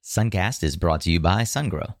Suncast is brought to you by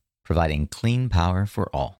SunGrow, providing clean power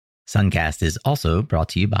for all. Suncast is also brought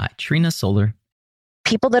to you by Trina Solar.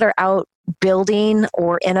 People that are out building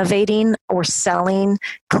or innovating or selling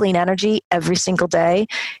clean energy every single day,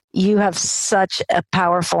 you have such a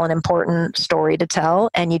powerful and important story to tell,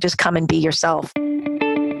 and you just come and be yourself.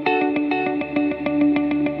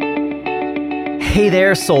 Hey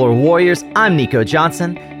there, Solar Warriors. I'm Nico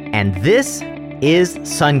Johnson, and this is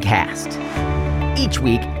Suncast. Each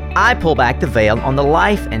week, I pull back the veil on the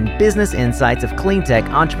life and business insights of clean tech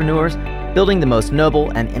entrepreneurs building the most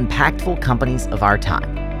noble and impactful companies of our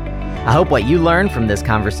time. I hope what you learn from this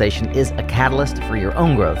conversation is a catalyst for your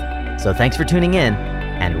own growth. So thanks for tuning in,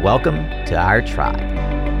 and welcome to our tribe.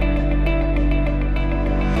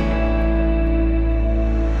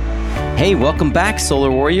 Hey, welcome back,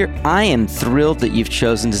 Solar Warrior. I am thrilled that you've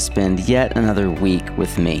chosen to spend yet another week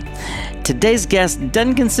with me. Today's guest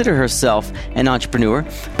doesn't consider herself an entrepreneur,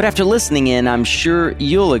 but after listening in, I'm sure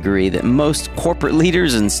you'll agree that most corporate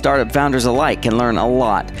leaders and startup founders alike can learn a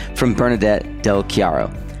lot from Bernadette Del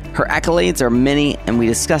Chiaro. Her accolades are many, and we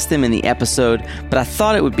discussed them in the episode, but I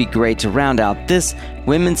thought it would be great to round out this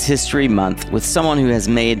Women's History Month with someone who has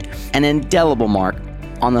made an indelible mark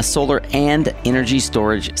on the solar and energy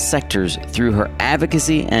storage sectors through her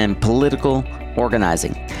advocacy and political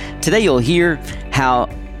organizing. Today you'll hear how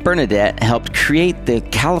Bernadette helped create the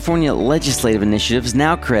California legislative initiatives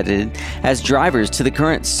now credited as drivers to the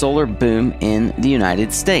current solar boom in the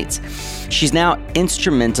United States. She's now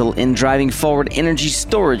instrumental in driving forward energy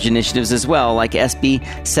storage initiatives as well, like SB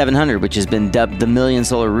 700, which has been dubbed the Million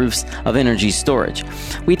Solar Roofs of Energy Storage.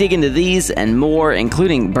 We dig into these and more,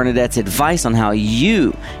 including Bernadette's advice on how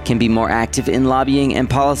you can be more active in lobbying and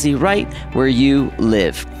policy right where you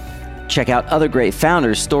live. Check out other great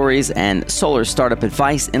founders' stories and solar startup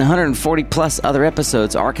advice in 140 plus other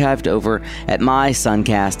episodes archived over at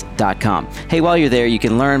mysuncast.com. Hey, while you're there, you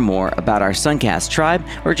can learn more about our Suncast tribe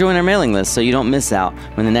or join our mailing list so you don't miss out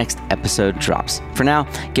when the next episode drops. For now,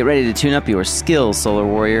 get ready to tune up your skills, Solar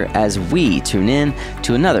Warrior, as we tune in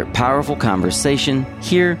to another powerful conversation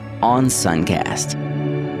here on Suncast.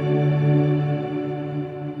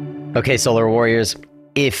 Okay, Solar Warriors,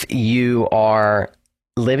 if you are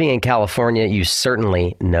living in California, you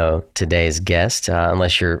certainly know today's guest,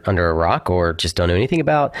 unless you're under a rock or just don't know anything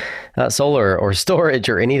about solar or storage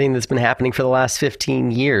or anything that's been happening for the last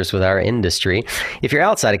 15 years with our industry. If you're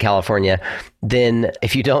outside of California, then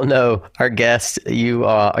if you don't know our guest,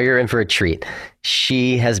 you're in for a treat.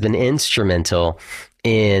 She has been instrumental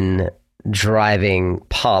in driving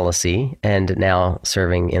policy and now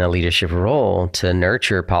serving in a leadership role to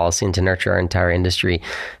nurture policy and to nurture our entire industry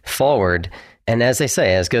forward. And as they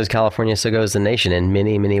say, as goes California, so goes the nation in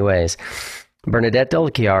many, many ways. Bernadette Del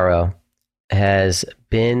Chiaro has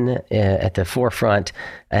been at the forefront,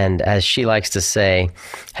 and as she likes to say,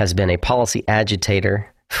 has been a policy agitator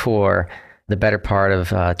for the better part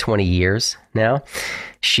of 20 years now.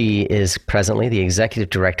 She is presently the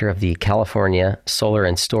executive director of the California Solar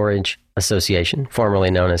and Storage Association,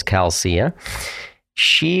 formerly known as CalSIA.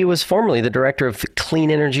 She was formerly the director of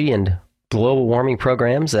clean energy and global warming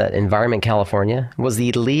programs at Environment California, was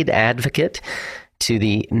the lead advocate to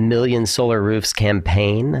the Million Solar Roofs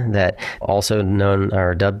campaign, that also known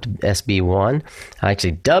or dubbed SB1. I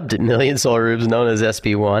actually dubbed Million Solar Roofs known as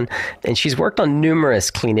SB1. And she's worked on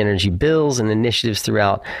numerous clean energy bills and initiatives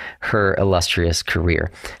throughout her illustrious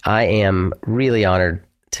career. I am really honored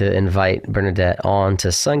to invite Bernadette on to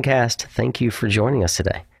Suncast. Thank you for joining us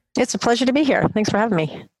today. It's a pleasure to be here. Thanks for having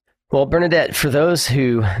me. Well, Bernadette, for those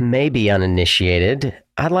who may be uninitiated,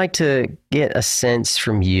 I'd like to get a sense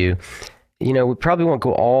from you. You know, we probably won't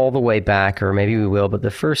go all the way back, or maybe we will, but the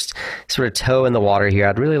first sort of toe in the water here,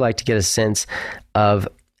 I'd really like to get a sense of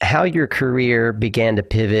how your career began to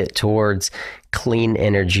pivot towards clean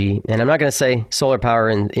energy. And I'm not going to say solar power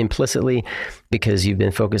implicitly, because you've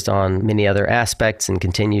been focused on many other aspects and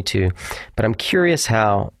continue to, but I'm curious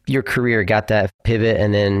how your career got that pivot,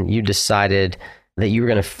 and then you decided that you were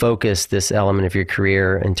going to focus this element of your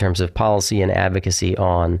career in terms of policy and advocacy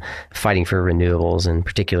on fighting for renewables, and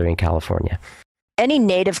particularly in California. Any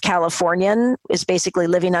native Californian is basically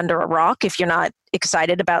living under a rock if you're not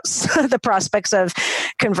excited about the prospects of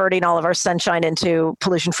converting all of our sunshine into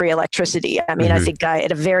pollution-free electricity. I mean, I think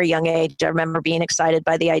at a very young age, I remember being excited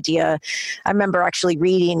by the idea. I remember actually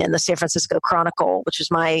reading in the San Francisco Chronicle, which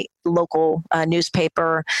was my local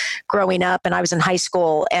newspaper growing up, and I was in high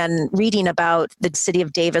school, and reading about the City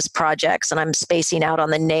of Davis projects, and I'm spacing out on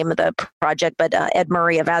the name of the project, but Ed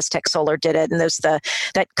Murray of Aztec Solar did it, and there's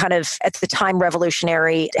that kind of, at the time,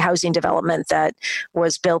 revolutionary housing development that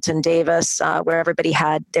was built in Davis, where everybody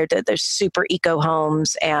had their super eco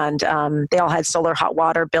homes, and they all had solar hot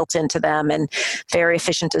water built into them, and very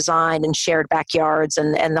efficient design, and shared backyards,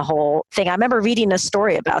 and the whole thing. I remember reading a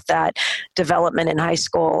story about that development in high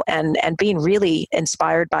school, and being really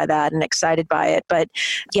inspired by that and excited by it. But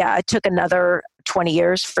yeah, it took another 20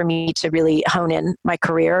 years for me to really hone in my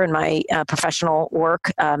career and my professional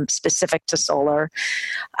work specific to solar.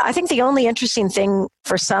 I think the only interesting thing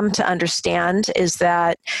for some to understand is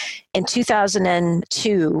that in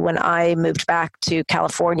 2002, when I moved back to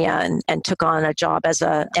California and took on a job as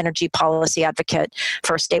an energy policy advocate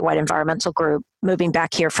for a statewide environmental group, moving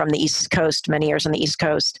back here from the East Coast, many years on the East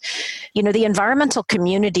Coast, the environmental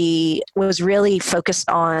community was really focused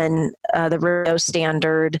on the RIIO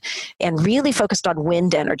standard and really focused on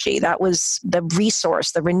wind energy. That was the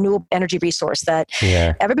resource, the renewable energy resource that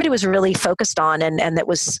everybody was really focused on, and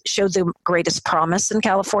that showed the greatest promise in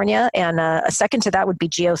California. And a second to that would be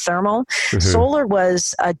geothermal. Mm-hmm. Solar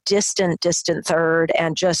was a distant third,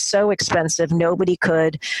 and just so expensive. Nobody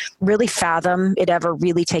could really fathom it ever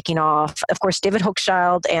really taking off. Of course, David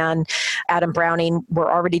Hochschild and Adam Browning were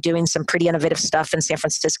already doing some pretty innovative stuff in San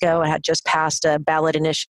Francisco and had just passed a ballot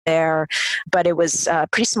initiative there, but it was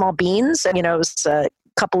pretty small beans. It was a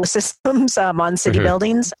couple of systems on city mm-hmm.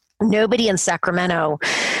 buildings. Nobody in Sacramento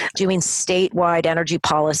doing statewide energy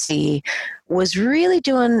policy was really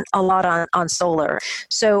doing a lot on solar.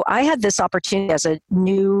 So I had this opportunity as a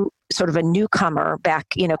newcomer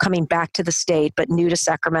back, coming back to the state, but new to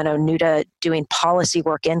Sacramento, new to doing policy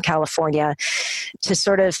work in California, to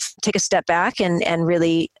sort of take a step back and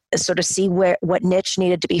really sort of see what niche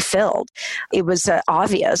needed to be filled. It was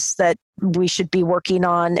obvious that we should be working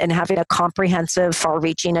on and having a comprehensive,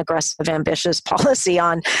 far-reaching, aggressive, ambitious policy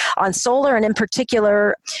on solar, and in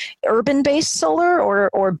particular, urban-based solar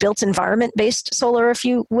or built environment-based solar, if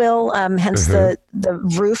you will, hence mm-hmm. the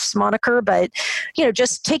roofs moniker. But,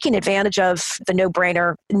 just taking advantage of the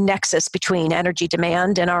no-brainer nexus between energy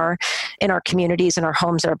demand in our communities, in our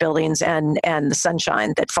homes, our buildings, and the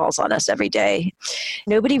sunshine that falls on us every day.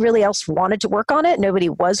 Nobody really else wanted to work on it. Nobody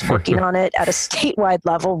was working on it at a statewide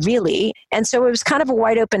level, really. And so it was kind of a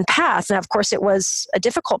wide open path. And of course, it was a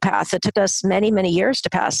difficult path. It took us many, many years to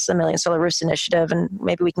pass the Million Solar Roofs Initiative, and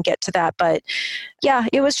maybe we can get to that. But yeah,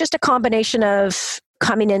 it was just a combination of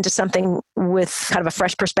coming into something with kind of a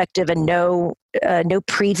fresh perspective and no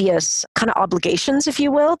previous kind of obligations, if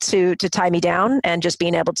you will, to tie me down, and just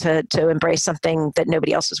being able to embrace something that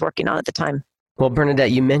nobody else was working on at the time. Well,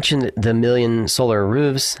 Bernadette, you mentioned the Million Solar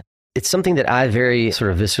Roofs. It's something that I very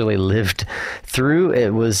sort of viscerally lived through.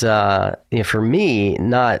 It was, for me,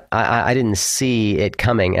 I didn't see it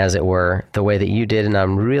coming, as it were, the way that you did. And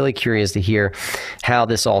I'm really curious to hear how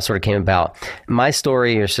this all sort of came about. My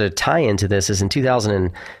story, or sort of tie into this, is in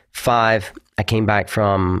 2005, I came back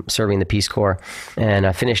from serving the Peace Corps, and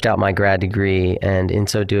I finished out my grad degree. And in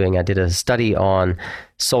so doing, I did a study on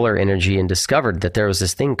solar energy and discovered that there was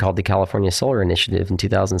this thing called the California Solar Initiative in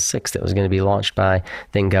 2006 that was going to be launched by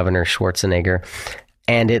then Governor Schwarzenegger.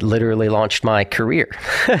 And it literally launched my career.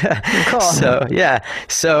 Cool. So, yeah.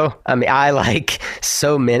 So, I, like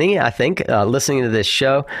so many, I think, listening to this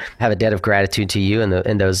show, have a debt of gratitude to you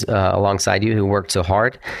and those alongside you who worked so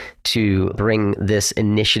hard to bring this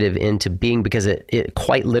initiative into being, because it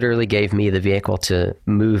quite literally gave me the vehicle to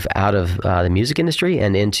move out of the music industry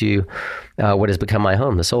and into what has become my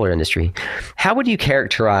home, the solar industry. How would you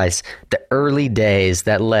characterize the early days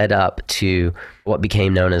that led up to what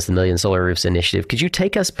became known as the Million Solar Roofs Initiative? Could you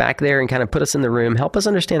take us back there and kind of put us in the room, help us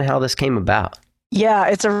understand how this came about? Yeah,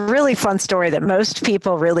 it's a really fun story that most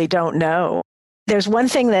people really don't know. There's one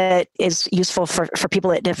thing that is useful for people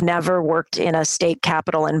that have never worked in a state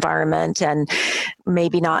capital environment and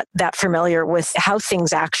maybe not that familiar with how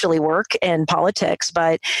things actually work in politics,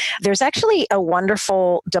 but there's actually a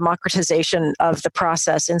wonderful democratization of the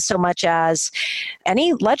process, in so much as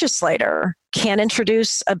any legislator can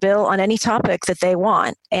introduce a bill on any topic that they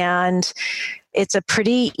want, and it's a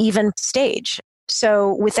pretty even stage.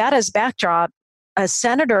 So with that as backdrop, a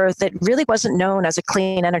senator that really wasn't known as a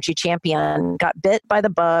clean energy champion got bit by the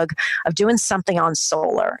bug of doing something on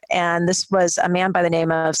solar. And this was a man by the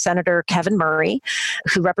name of Senator Kevin Murray,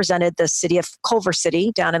 who represented the city of Culver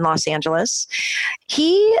City down in Los Angeles.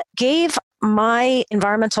 He gave my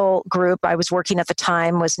environmental group I was working at the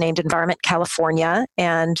time was named Environment California,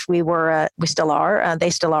 and they still are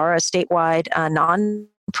a statewide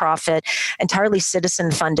nonprofit, entirely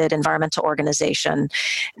citizen-funded environmental organization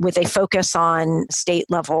with a focus on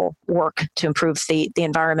state-level work to improve the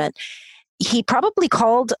environment. he probably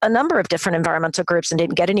called a number of different environmental groups and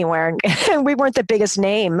didn't get anywhere. And we weren't the biggest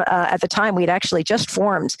name at the time. We'd actually just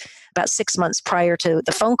formed about 6 months prior to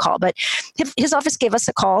the phone call. But his office gave us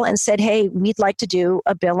a call and said, hey, we'd like to do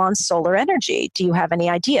a bill on solar energy. Do you have any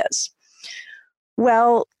ideas?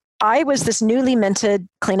 Well, I was this newly minted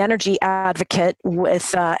clean energy advocate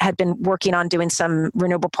had been working on doing some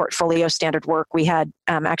renewable portfolio standard work. We had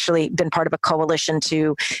actually been part of a coalition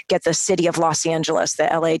to get the city of Los Angeles, the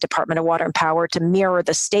LA Department of Water and Power, to mirror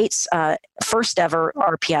the state's first ever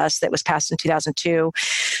RPS that was passed in 2002.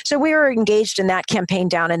 So we were engaged in that campaign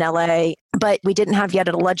down in LA, but we didn't have yet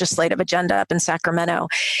a legislative agenda up in Sacramento.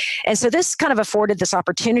 And so this kind of afforded this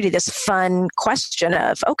opportunity, this fun question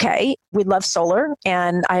of, okay, we love solar,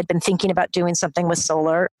 and I had been thinking about doing something with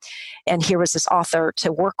solar, and here was this author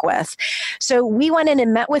to work with. So we went in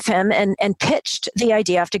and met with him and pitched the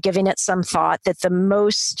idea, after giving it some thought, that the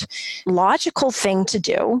most logical thing to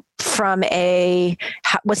do from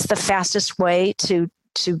what's the fastest way to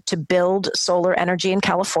build solar energy in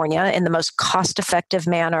California in the most cost-effective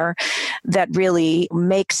manner that really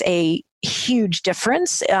makes a huge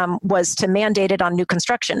difference was to mandate it on new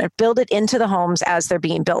construction and build it into the homes as they're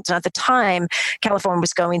being built. And at the time, California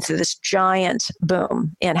was going through this giant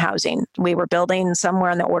boom in housing. We were building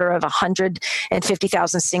somewhere in the order of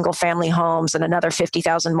 150,000 single-family homes and another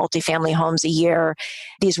 50,000 multifamily homes a year.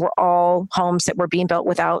 These were all homes that were being built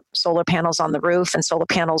without solar panels on the roof, and solar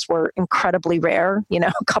panels were incredibly rare,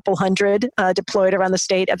 a couple hundred deployed around the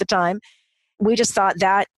state at the time. We just thought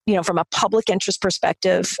that, from a public interest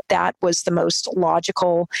perspective, that was the most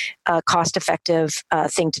logical, cost-effective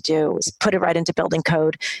thing to do, is put it right into building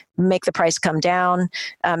code, make the price come down,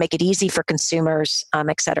 make it easy for consumers,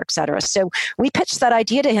 et cetera, et cetera. So we pitched that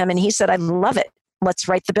idea to him, and he said, I love it. Let's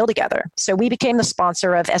write the bill together. So we became the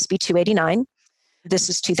sponsor of SB 289. This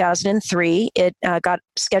is 2003. It got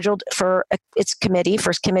scheduled for its committee.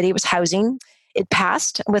 First committee was housing. It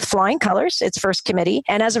passed with flying colors, its first committee,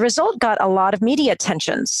 and as a result got a lot of media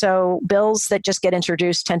attention. So bills that just get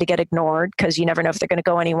introduced tend to get ignored because you never know if they're going to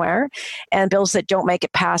go anywhere. And bills that don't make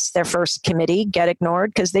it past their first committee get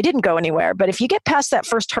ignored because they didn't go anywhere. But if you get past that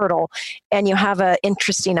first hurdle and you have an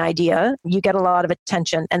interesting idea, you get a lot of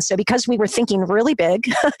attention. And so because we were thinking really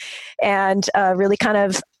big and really kind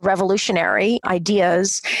of revolutionary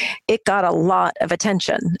ideas, it got a lot of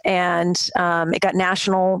attention, and it got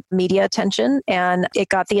national media attention, and it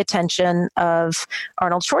got the attention of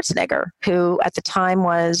Arnold Schwarzenegger, who at the time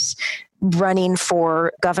was running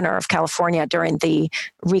for governor of California during the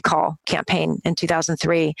recall campaign in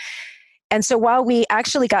 2003. And so while we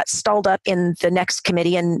actually got stalled up in the next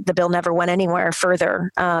committee and the bill never went anywhere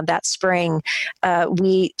further that spring,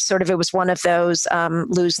 it was one of those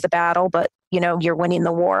lose the battle, but you're winning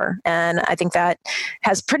the war. And I think that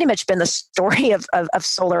has pretty much been the story of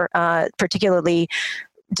solar, particularly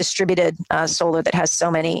distributed solar that has so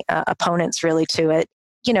many opponents really to it.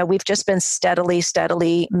 We've just been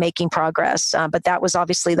steadily making progress. But that was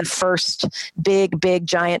obviously the first big,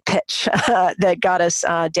 giant pitch that got us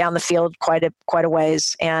down the field quite a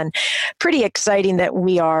ways. And pretty exciting that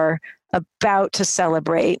we are about to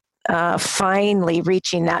celebrate finally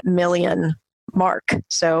reaching that million mark.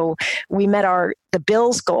 So we met the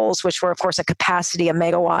bill's goals, which were, of course, a capacity, a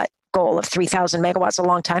megawatt goal of 3,000 megawatts a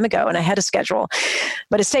long time ago and ahead of schedule.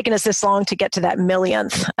 But it's taken us this long to get to that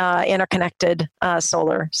millionth interconnected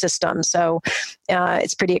solar system. So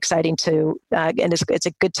it's pretty exciting and it's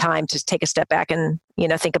a good time to take a step back and,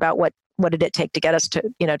 think about what did it take to get us to,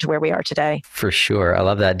 to where we are today. For sure. I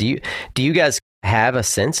love that. Do you guys have a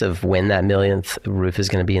sense of when that millionth roof is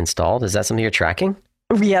going to be installed? Is that something you're tracking?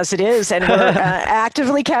 Yes, it is. And we're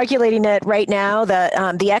actively calculating it right now.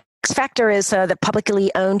 The X factor is the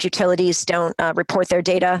publicly owned utilities don't report their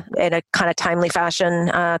data in a kind of timely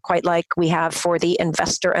fashion, quite like we have for the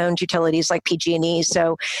investor-owned utilities like PG&E.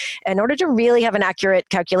 So in order to really have an accurate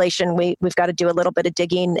calculation, we've got to do a little bit of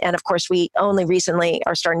digging. And of course, we only recently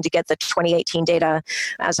are starting to get the 2018 data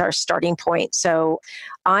as our starting point. So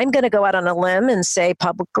I'm going to go out on a limb and say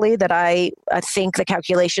publicly that I think the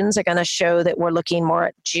calculations are going to show that we're looking more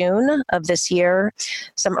at June of this year.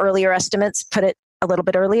 Some earlier estimates put it a little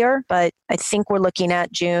bit earlier, but I think we're looking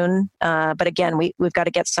at June. But again, we've got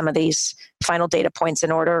to get some of these final data points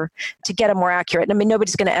in order to get them more accurate. I mean,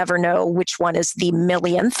 nobody's going to ever know which one is the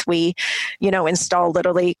millionth. We, install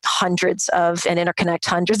literally hundreds and interconnect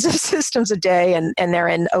hundreds of systems a day, and they're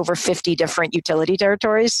in over 50 different utility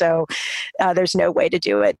territories. So there's no way to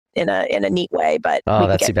do it in a neat way. But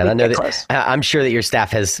that's too bad. I know that. I'm sure that your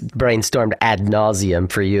staff has brainstormed ad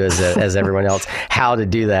nauseum for you as everyone else how to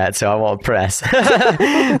do that. So I won't press.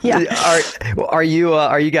 Yeah. Are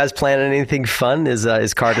you guys planning anything fun?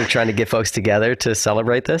 Is Carter trying to get folks together to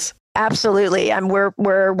celebrate this? Absolutely.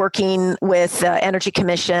 We're working with the Energy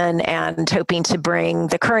Commission and hoping to bring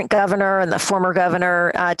the current governor and the former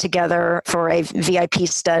governor together for a VIP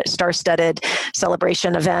star-studded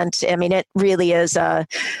celebration event. I mean, it really is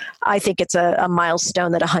I think it's a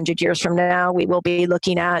milestone that 100 years from now we will be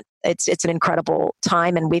looking at. It's an incredible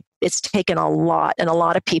time, and it's taken a lot, and a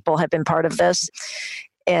lot of people have been part of this.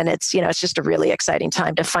 And it's just a really exciting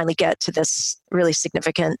time to finally get to this really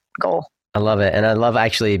significant goal. I love it. And I love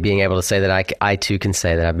actually being able to say that I too can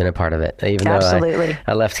say that I've been a part of it, even Absolutely. though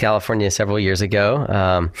I left California several years ago.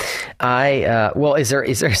 Well, is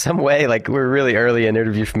there some way, like, we're really early in the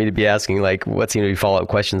interview for me to be asking like what seem to be follow-up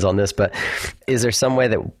questions on this, but is there some way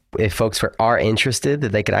that if folks are interested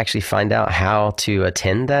that they could actually find out how to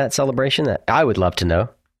attend that celebration? That I would love to know.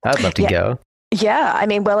 I'd love to go. Yeah, I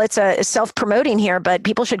mean, well, it's a self-promoting here, but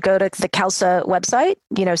people should go to the CALSA website,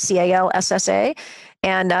 CALSSA,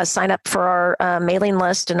 and sign up for our mailing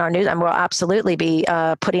list and our news. And we'll absolutely be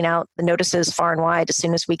putting out the notices far and wide as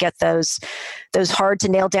soon as we get those hard to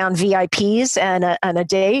nail down VIPs and a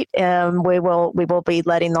date. We will be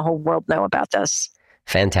letting the whole world know about this.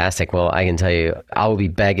 Fantastic. Well, I can tell you, I will be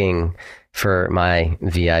begging for my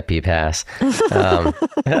VIP pass.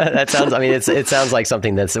 That sounds, I mean, it sounds like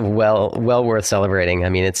something that's well worth celebrating. I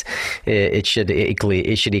mean, it should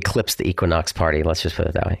eclipse the Equinox party. Let's just put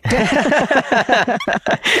it that way.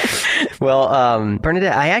 Well,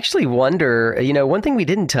 Bernadette, I actually wonder, one thing we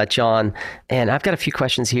didn't touch on, and I've got a few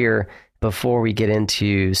questions here before we get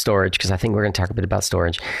into storage, because I think we're going to talk a bit about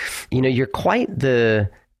storage. You're quite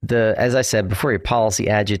as I said before, your policy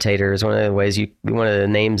agitator is one of the ways one of the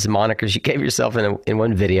names, monikers you gave yourself in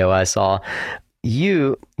one video I saw.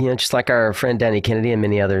 You just like our friend Danny Kennedy and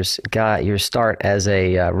many others, got your start as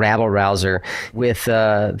a rabble rouser with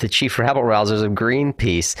the chief rabble rousers of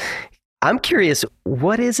Greenpeace. I'm curious,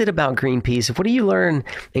 what is it about Greenpeace? What do you learn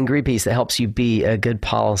in Greenpeace that helps you be a good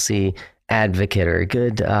policy advocate or a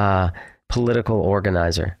good political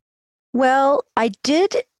organizer? Well, I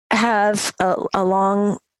did have a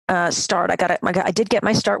long start. I did get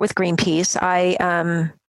my start with Greenpeace.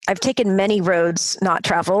 I've taken many roads not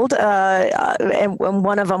traveled, and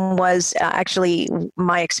one of them was actually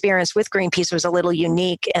my experience with Greenpeace was a little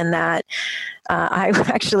unique in that I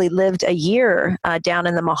actually lived a year down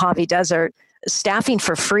in the Mojave Desert, staffing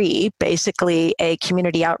for free, basically a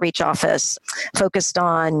community outreach office focused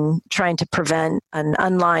on trying to prevent an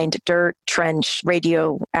unlined dirt trench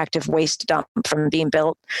radioactive waste dump from being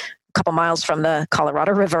built a couple miles from the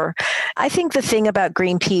Colorado River. I think the thing about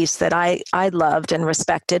Greenpeace that I loved and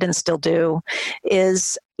respected and still do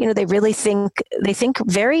is, they really think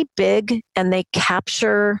very big, and they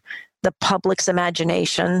capture the public's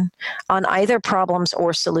imagination on either problems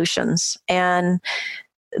or solutions. And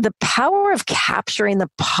the power of capturing the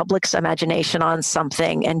public's imagination on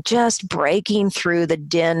something and just breaking through the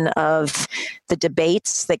din of the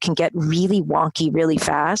debates that can get really wonky really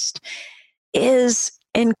fast is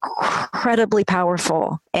incredibly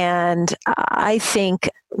powerful. And I think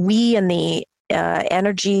we in the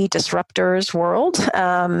energy disruptors world,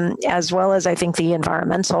 as well as I think the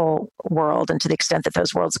environmental world, and to the extent that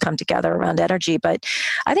those worlds come together around energy. But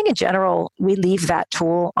I think in general, we leave that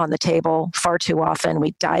tool on the table far too often.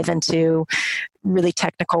 We dive into really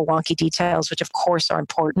technical, wonky details, which of course are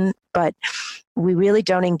important, but we really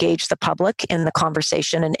don't engage the public in the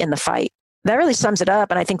conversation and in the fight. That really sums it up.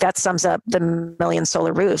 And I think that sums up the million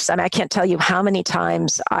solar roofs. I mean, I can't tell you how many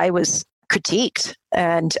times I was critiqued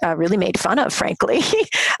and really made fun of, frankly,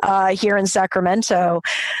 here in Sacramento.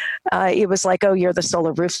 It was like, oh, you're the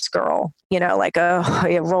solar roofs girl, like, oh,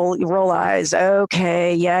 you roll eyes.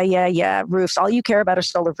 Okay, yeah, roofs. All you care about are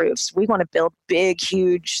solar roofs. We want to build big,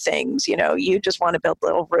 huge things. You just want to build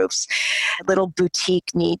little roofs, little boutique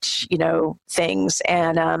niche, things.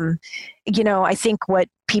 And, I think what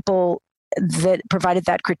people that provided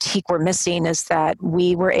that critique were missing is that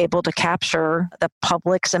we were able to capture the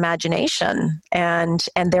public's imagination and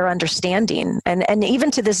their understanding. And even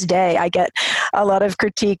to this day, I get a lot of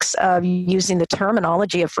critiques of using the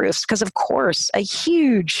terminology of roofs because, of course, a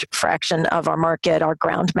huge fraction of our market are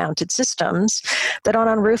ground-mounted systems that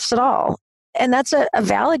aren't on roofs at all. And that's a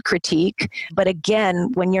valid critique. But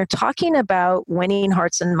again, when you're talking about winning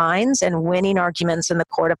hearts and minds and winning arguments in the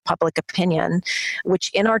court of public opinion,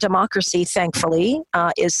 which in our democracy, thankfully,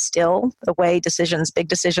 is still the way big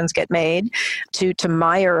decisions get made, to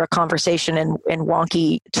mire a conversation in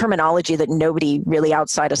wonky terminology that nobody really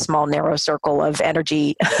outside a small, narrow circle of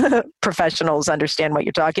energy professionals understand what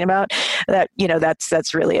you're talking about,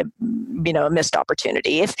 that's really a missed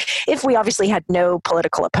opportunity. If we obviously had no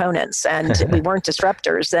political opponents and we weren't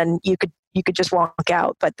disruptors, then you could just walk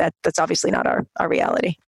out. But that's obviously not our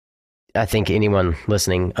reality. I think anyone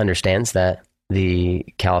listening understands that the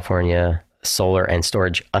California Solar and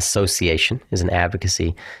Storage Association is an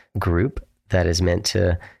advocacy group that is meant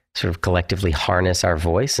to sort of collectively harness our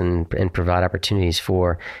voice and provide opportunities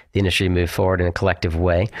for the industry to move forward in a collective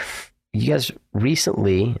way. You guys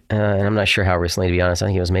recently, and I'm not sure how recently, to be honest, I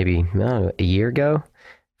think it was maybe a year ago,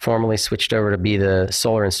 formally switched over to be the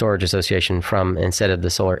Solar and Storage Association instead of the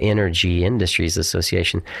Solar Energy Industries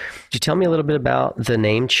Association. Could you tell me a little bit about the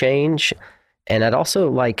name change? And I'd also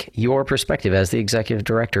like your perspective as the executive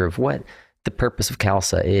director of what the purpose of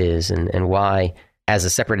CalSA is and why, as a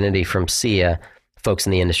separate entity from SEIA, folks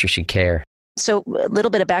in the industry should care. So a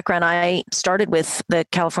little bit of background, I started with the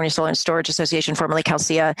California Solar and Storage Association, formerly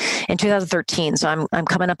CalSEIA, in 2013. So I'm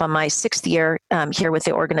coming up on my 6th year here with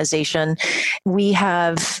the organization. We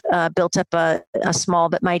have built up a small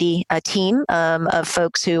but mighty team of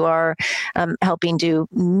folks who are helping do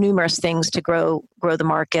numerous things to grow the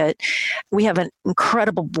market. We have an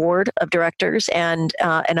incredible board of directors and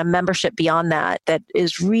a membership beyond that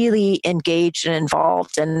is really engaged and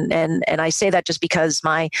involved. And I say that just because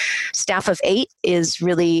my staff of 8 is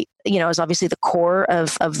really, is obviously the core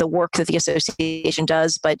of the work that the association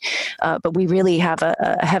does, but we really have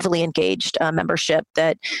a heavily engaged membership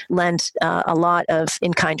that lends a lot of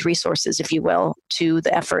in-kind resources, if you will, to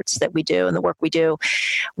the efforts that we do and the work we do.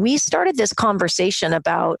 We started this conversation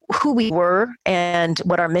about who we were and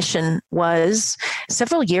what our mission was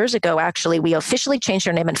several years ago. Actually, we officially changed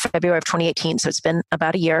our name in February of 2018, so it's been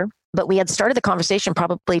about a year. But we had started the conversation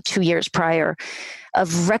probably 2 years prior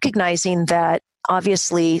of recognizing that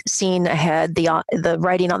obviously seeing ahead the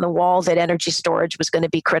writing on the wall that energy storage was going to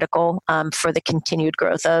be critical for the continued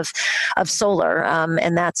growth of solar.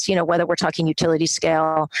 And that's, whether we're talking utility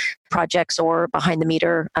scale projects or behind the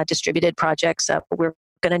meter distributed projects, we're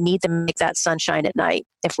going to need to make that sunshine at night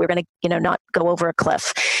if we're going to, not go over a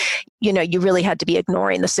cliff. You really had to be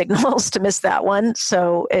ignoring the signals to miss that one.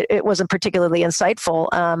 So it wasn't particularly insightful,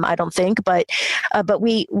 I don't think. But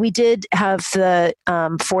we did have the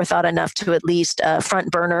forethought enough to at least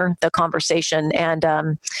front burner the conversation. And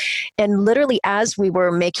literally as we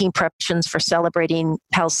were making preparations for celebrating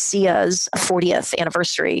CalSEIA's 40th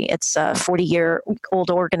anniversary, it's a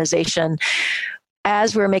 40-year-old organization.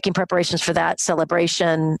 As we were making preparations for that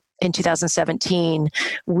celebration in 2017,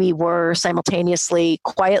 we were simultaneously,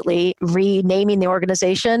 quietly renaming the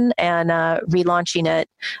organization and relaunching it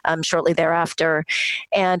shortly thereafter.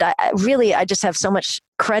 And I just have so much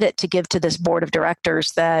credit to give to this board of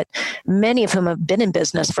directors that many of whom have been in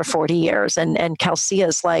business for 40 years and CalSEIA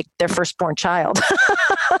is like their firstborn child.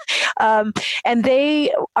 And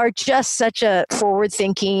they are just such a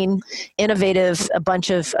forward-thinking, innovative a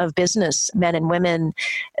bunch of business men and women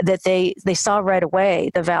that they saw right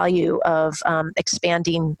away the value of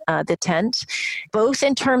expanding the tent, both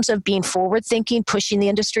in terms of being forward-thinking, pushing the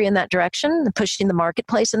industry in that direction, pushing the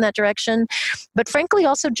marketplace in that direction, but frankly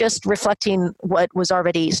also just reflecting what was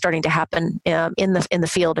already starting to happen in the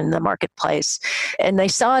field, in the marketplace. And they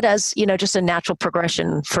saw it as, just a natural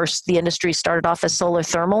progression. First, the industry started off as solar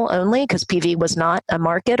thermal only because PV was not a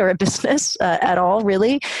market or a business at all,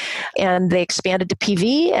 really. And they expanded to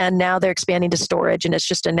PV, and now they're expanding to storage, and it's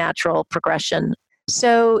just a natural progression.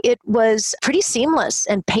 So it was pretty seamless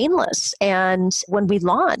and painless. And when we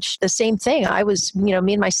launched, the same thing. I was, me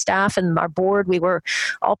and my staff and our board, we were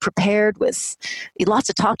all prepared with lots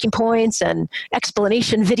of talking points and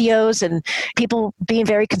explanation videos and people being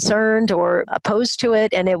very concerned or opposed to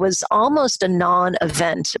it. And it was almost a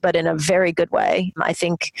non-event, but in a very good way. I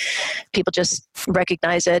think people just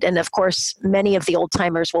recognize it. And of course, many of the old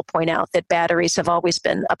timers will point out that batteries have always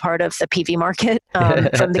been a part of the PV market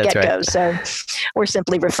from the get-go. Right. So we're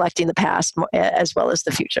simply reflecting the past as well as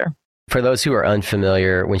the future. For those who are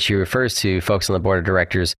unfamiliar, when she refers to folks on the board of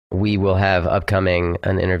directors, we will have upcoming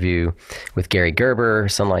an interview with Gary Gerber,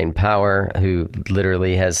 Sunlight and Power, who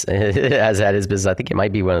literally has had his business. I think it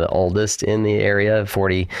might be one of the oldest in the area,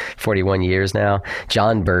 41 years now.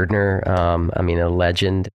 John Berdner, a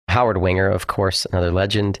legend. Howard Winger, of course, another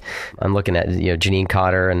legend. I'm looking at Janine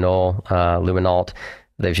Cotter and Noel Luminault.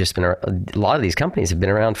 They've just been, a lot of these companies have been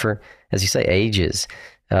around for, as you say, ages.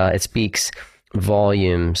 It speaks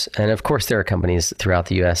volumes. And of course, there are companies throughout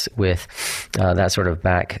the U.S. with that sort of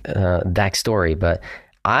backstory. But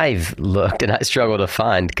I've looked and I struggle to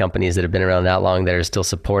find companies that have been around that long that are still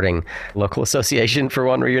supporting local association for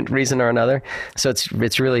one reason or another. So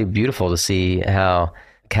it's really beautiful to see how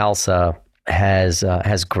CALSA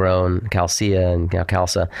has grown, CalSIA and now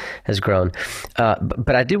CALSA has grown.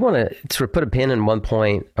 But I do want to sort of put a pin in one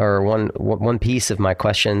point or one piece of my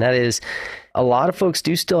question. That is, a lot of folks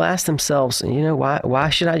do still ask themselves, why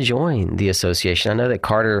should I join the association? I know that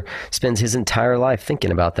Carter spends his entire life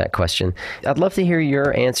thinking about that question. I'd love to hear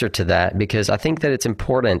your answer to that, because I think that it's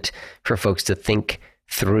important for folks to think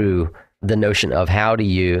through the notion of how do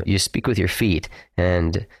you speak with your feet.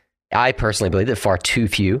 And I personally believe that far too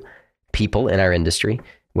few people in our industry,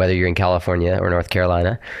 whether you're in California or North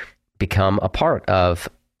Carolina, become a part of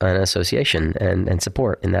an association and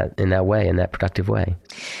support in that way, in that productive way.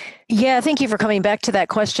 Yeah, thank you for coming back to that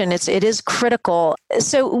question. It is critical.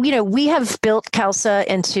 So, we have built CALSA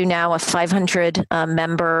into now a 500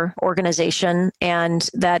 member organization, and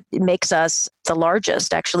that makes us the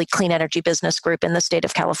largest, actually, clean energy business group in the state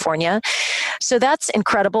of California. So that's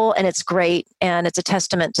incredible, and it's great, and it's a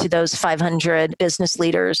testament to those 500 business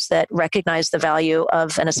leaders that recognize the value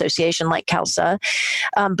of an association like CALSA.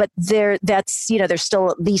 But there's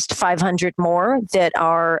still at least 500 more that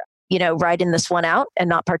are riding this one out and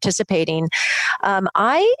not participating.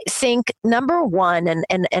 I think number one,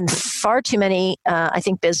 and far too many, I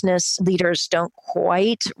think business leaders don't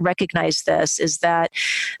quite recognize this, is that,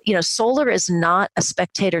 solar is not a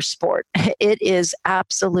spectator sport. It is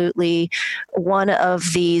absolutely one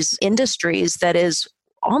of these industries that is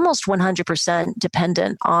almost 100%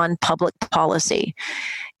 dependent on public policy.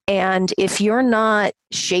 And if you're not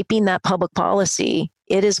shaping that public policy,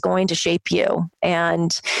 it is going to shape you.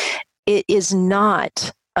 And it is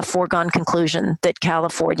not a foregone conclusion that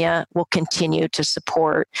California will continue to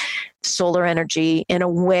support solar energy in a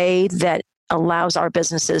way that allows our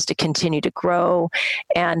businesses to continue to grow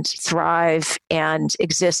and thrive and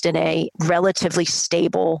exist in a relatively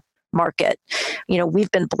stable market.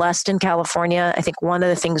 We've been blessed in California. I think one of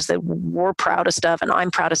the things that we're proudest of, and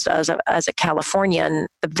I'm proudest of as a Californian,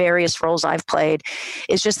 the various roles I've played,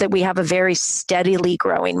 is just that we have a very steadily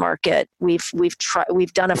growing market.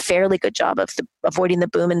 We've done a fairly good job of avoiding the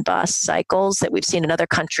boom and bust cycles that we've seen in other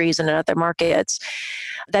countries and in other markets.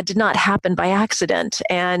 That did not happen by accident.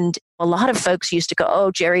 And a lot of folks used to go,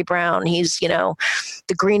 oh, Jerry Brown, he's,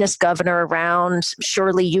 the greenest governor around.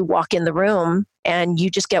 Surely you walk in the room and you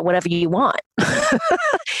just get whatever you want.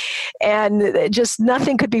 And just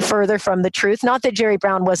nothing could be further from the truth. Not that Jerry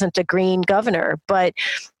Brown wasn't a green governor, but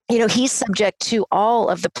he's subject to all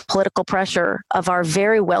of the political pressure of our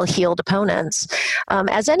very well-heeled opponents,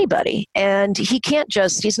 as anybody. And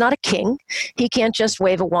he's not a king. He can't just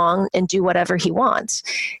wave a wand and do whatever he wants.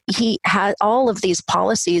 He has all of these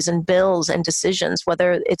policies and bills and decisions,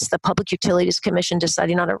 whether it's the Public Utilities Commission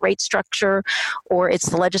deciding on a rate structure, or it's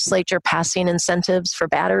the legislature passing incentives for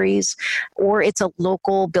batteries, or it's a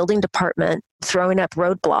local building department throwing up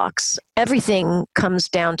roadblocks. Everything comes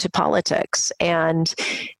down to politics. And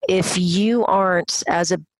if you aren't,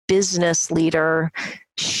 as a business leader,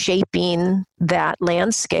 shaping that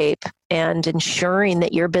landscape and ensuring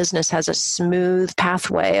that your business has a smooth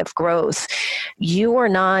pathway of growth, you are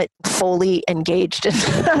not fully engaged in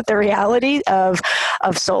the reality of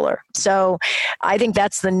solar. So I think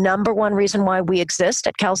that's the number one reason why we exist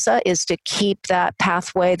at CALSA, is to keep that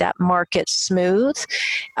pathway, that market smooth.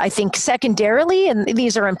 I think secondarily, and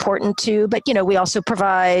these are important too, but we also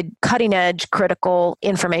provide cutting edge critical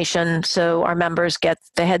information so our members get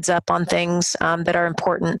the heads up on things that are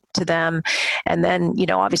important to them. And then,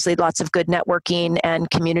 obviously lots of good networking and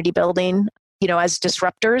community building. As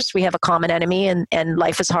disruptors, we have a common enemy, and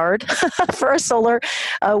life is hard for a solar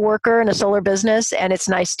worker and a solar business. And it's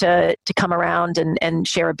nice to come around and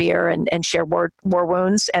share a beer and share war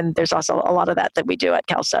wounds. And there's also a lot of that we do at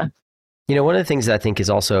CALSA. One of the things I think is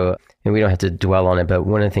also, and we don't have to dwell on it, but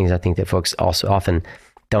one of the things I think that folks also often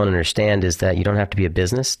don't understand is that you don't have to be a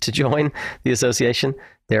business to join the association.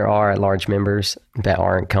 There are large members that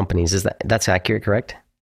aren't companies. That's accurate, correct?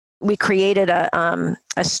 We created a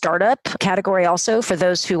a startup category also for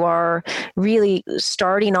those who are really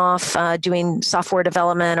starting off doing software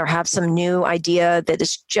development or have some new idea that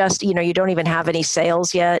is just, you don't even have any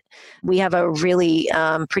sales yet. We have a really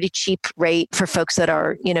pretty cheap rate for folks that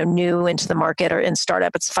are, new into the market or in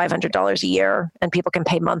startup. It's $500 a year and people can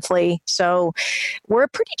pay monthly. So we're a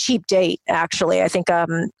pretty cheap date, actually. I think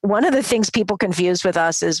one of the things people confuse with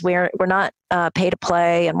us is we're not pay to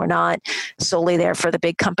play, and we're not solely there for the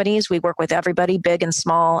big companies. We work with everybody, big and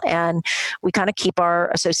small, and we kind of keep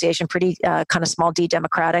our association pretty kind of small d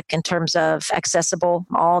democratic in terms of accessible.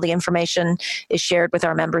 All the information is shared with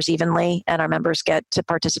our members evenly, and our members get to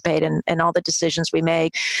participate in all the decisions we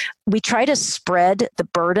make. We try to spread the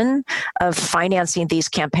burden of financing these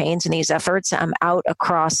campaigns and these efforts out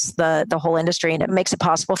across the whole industry, and it makes it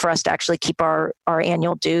possible for us to actually keep our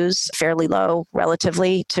annual dues fairly low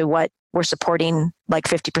relatively to what we're supporting, like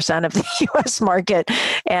 50% of the US market,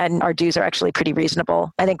 and our dues are actually pretty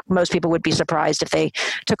reasonable. I think most people would be surprised if they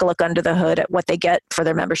took a look under the hood at what they get for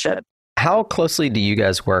their membership. How closely do you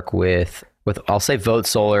guys work with I'll say Vote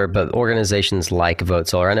Solar, but organizations like Vote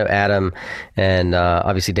Solar? I know Adam and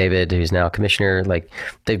obviously David, who's now commissioner, like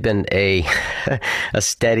they've been a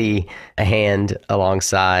steady hand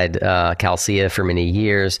alongside CalCIA for many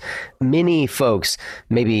years. Many folks,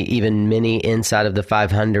 maybe even many inside of the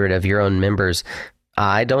 500 of your own members,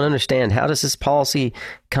 I don't understand. How does this policy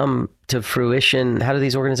come to fruition? How do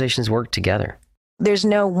these organizations work together? There's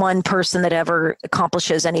no one person that ever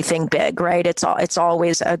accomplishes anything big, right? It's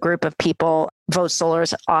always a group of people. Vote Solar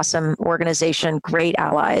is an awesome organization, great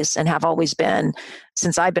allies, and have always been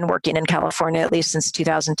since I've been working in California, at least since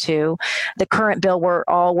 2002. The current bill we're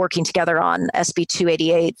all working together on, SB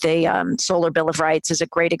 288, the Solar Bill of Rights, is a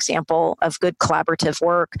great example of good collaborative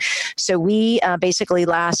work. So we basically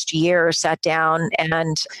last year sat down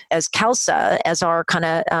and as CalSA, as our kind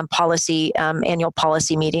of policy, annual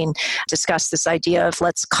policy meeting, discussed this idea of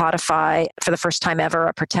let's codify for the first time ever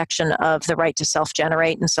a protection of the right to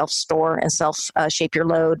self-generate and self-store and self-shape your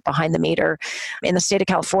load behind the meter. In the state of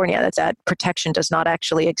California, that protection does not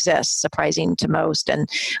actually exist, surprising to most. And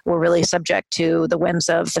we're really subject to the whims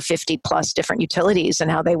of the 50 plus different utilities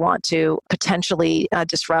and how they want to potentially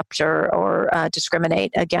disrupt or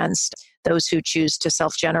discriminate against those who choose to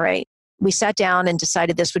self-generate. We sat down and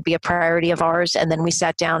decided this would be a priority of ours. And then we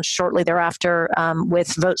sat down shortly thereafter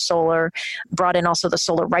with Vote Solar, brought in also the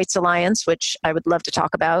Solar Rights Alliance, which I would love to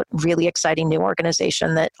talk about. Really exciting new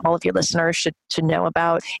organization that all of your listeners should know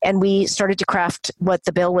about. And we started to craft what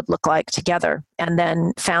the bill would look like together, and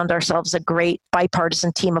then found ourselves a great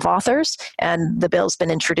bipartisan team of authors. And the bill's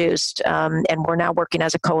been introduced, and we're now working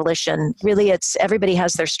as a coalition. Really, it's everybody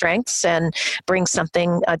has their strengths and brings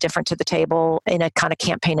something different to the table in a kind of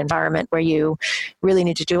campaign environment where you really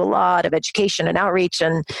need to do a lot of education and outreach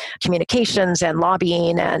and communications and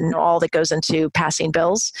lobbying and all that goes into passing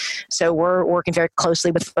bills. So we're working very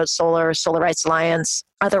closely with Vote Solar, Solar Rights Alliance,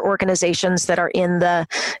 other organizations that are in the,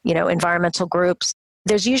 environmental groups.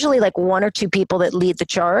 There's usually like one or two people that lead the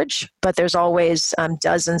charge, but there's always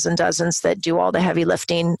dozens and dozens that do all the heavy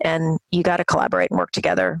lifting, and you got to collaborate and work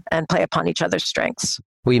together and play upon each other's strengths.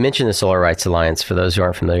 Well, you mentioned the Solar Rights Alliance. For those who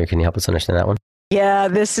aren't familiar, can you help us understand that one? Yeah,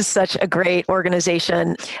 this is such a great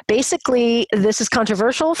organization. Basically, this is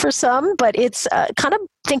controversial for some, but it's kind of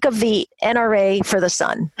think of the NRA for the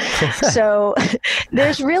sun. So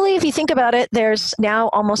there's really, if you think about it, there's now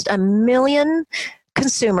almost 1 million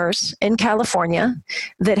consumers in California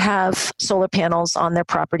that have solar panels on their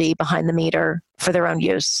property behind the meter for their own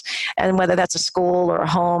use. And whether that's a school or a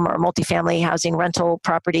home or a multifamily housing rental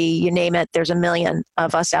property, you name it, there's 1 million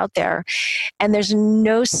of us out there. And there's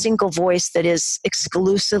no single voice that is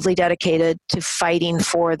exclusively dedicated to fighting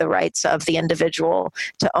for the rights of the individual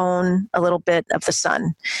to own a little bit of the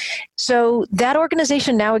sun. So that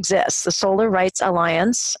organization now exists, the Solar Rights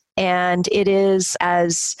Alliance, and it is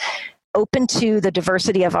as open to the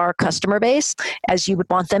diversity of our customer base as you would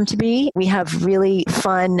want them to be. We have really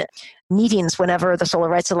fun meetings whenever the Solar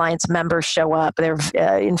Rights Alliance members show up. They're,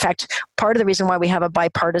 in fact, part of the reason why we have a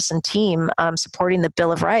bipartisan team supporting the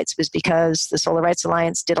Bill of Rights was because the Solar Rights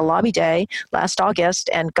Alliance did a lobby day last August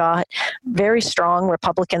and got very strong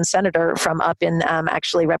Republican senator from up in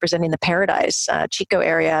actually representing the Paradise, Chico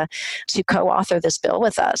area, to co-author this bill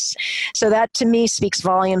with us. So that to me speaks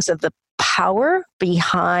volumes of the power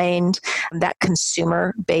behind that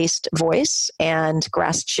consumer-based voice and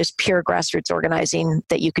just pure grassroots organizing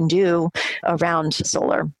that you can do around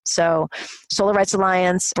solar. So Solar Rights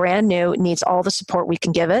Alliance, brand new, needs all the support we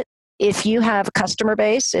can give it. if you have a customer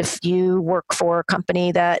base, if you work for a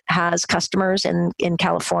company that has customers in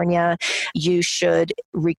California, you should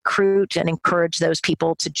recruit and encourage those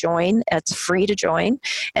people to join. It's free to join.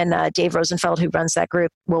 And Dave Rosenfeld, who runs that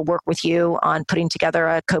group, will work with you on putting together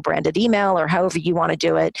a co-branded email or however you want to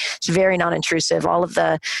do it. It's very non-intrusive. All of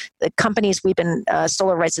the companies we've been,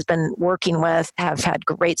 Solar Rights has been working with have had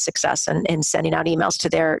great success in sending out emails to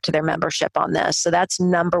their membership on this. So that's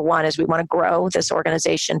number one, is we want to grow this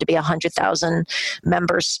organization to be 100,000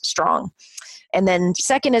 members strong. And then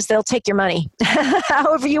second is they'll take your money,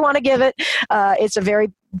 however you want to give it. It's a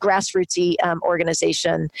very grassrootsy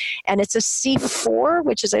organization, and it's a C4,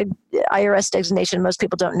 which is a IRS designation most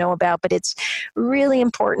people don't know about, but it's really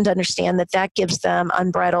important to understand that gives them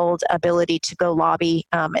unbridled ability to go lobby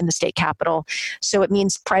in the state capitol. So it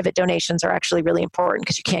means private donations are actually really important,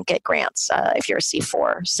 because you can't get grants if you're a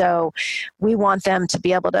C4. So we want them to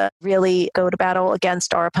be able to really go to battle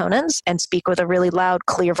against our opponents and speak with a really loud,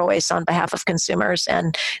 clear voice on behalf of consumers,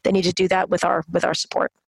 and they need to do that with our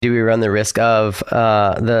support. Do we run the risk of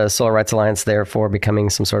the Solar Rights Alliance therefore becoming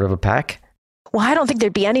some sort of a PAC? Well, I don't think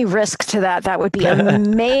there'd be any risk to that. That would be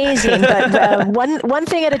amazing. But one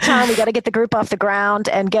thing at a time. We got to get the group off the ground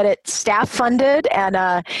and get it staff funded,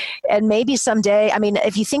 and maybe someday. I mean,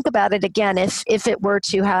 if you think about it again, if it were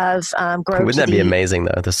to have grown, wouldn't that be amazing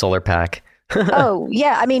though? The Solar PAC. Oh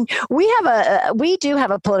yeah, I mean, we do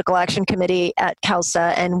have a political action committee at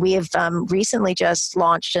CALSA, and we have recently just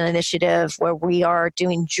launched an initiative where we are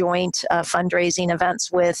doing joint fundraising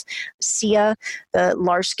events with SEIA, the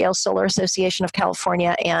Large Scale Solar Association of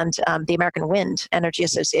California, and the American Wind Energy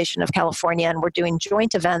Association of California, and we're doing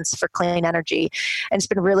joint events for clean energy, and it's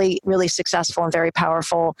been really, really successful and very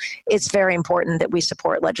powerful. It's very important that we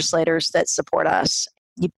support legislators that support us.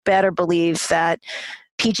 You better believe that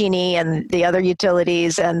PG&E and the other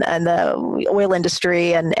utilities and the oil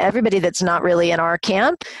industry and everybody that's not really in our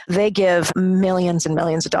camp, they give millions and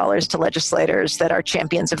millions of dollars to legislators that are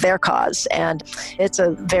champions of their cause. And it's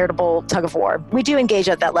a veritable tug of war. We do engage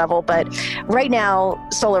at that level, but right now,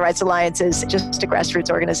 Solar Rights Alliance is just a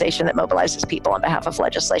grassroots organization that mobilizes people on behalf of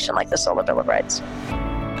legislation like the Solar Bill of Rights.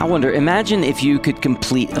 I wonder, imagine if you could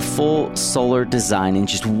complete a full solar design in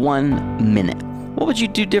just 1 minute. What would you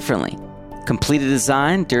do differently? Complete a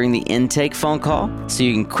design during the intake phone call so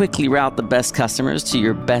you can quickly route the best customers to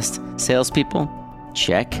your best salespeople?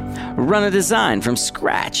 Check. Run a design from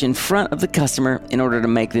scratch in front of the customer in order to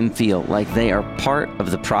make them feel like they are part of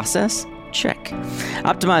the process? Check.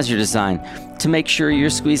 Optimize your design to make sure you're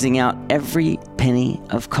squeezing out every penny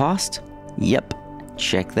of cost? Yep.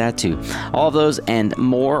 Check that too. All of those and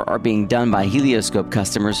more are being done by Helioscope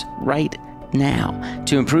customers right now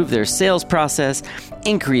to improve their sales process,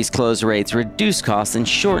 increase close rates, reduce costs, and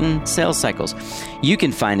shorten sales cycles. You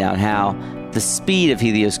can find out how the speed of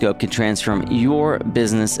Helioscope can transform your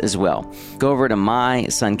business as well. Go over to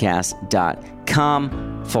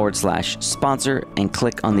mysuncast.com/sponsor and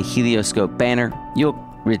click on the Helioscope banner. You'll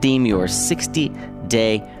redeem your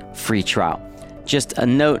 60-day free trial. Just a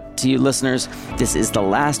note to you listeners, this is the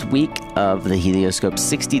last week of the Helioscope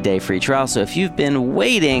 60-day free trial, so if you've been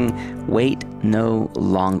waiting, wait no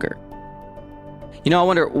longer. You know, I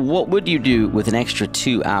wonder, what would you do with an extra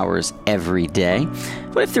 2 hours every day?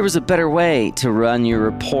 What if there was a better way to run your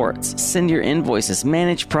reports, send your invoices,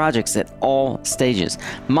 manage projects at all stages,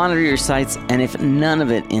 monitor your sites, and if none of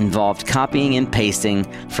it involved copying and pasting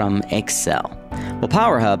from Excel? Well,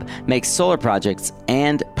 PowerHub makes solar projects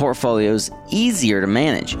and portfolios easier to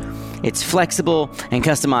manage. It's flexible and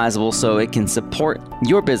customizable so it can support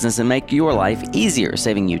your business and make your life easier,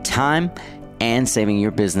 saving you time and saving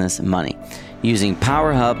your business money. Using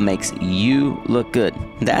PowerHub makes you look good.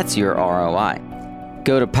 That's your ROI.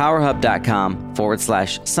 Go to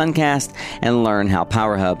powerhub.com/Suncast and learn how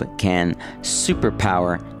PowerHub can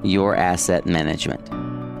superpower your asset management.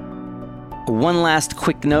 One last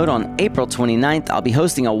quick note, on April 29th, I'll be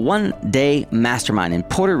hosting a one-day mastermind in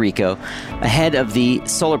Puerto Rico ahead of the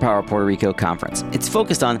Solar Power Puerto Rico conference. It's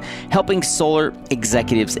focused on helping solar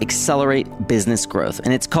executives accelerate business growth,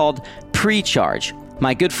 and it's called Pre-Charge.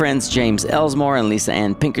 My good friends James Elsmore and Lisa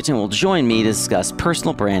Ann Pinkerton will join me to discuss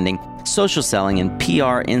personal branding, social selling, and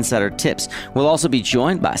PR insider tips. We'll also be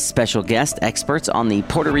joined by special guest experts on the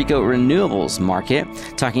Puerto Rico renewables market,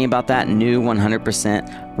 talking about that new 100%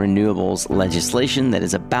 renewables legislation that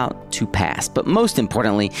is about to pass. But most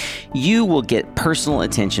importantly, you will get personal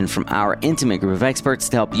attention from our intimate group of experts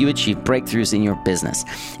to help you achieve breakthroughs in your business.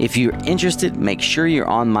 If you're interested, make sure you're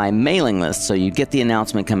on my mailing list so you get the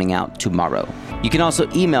announcement coming out tomorrow. You can also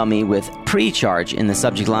email me with pre-charge in the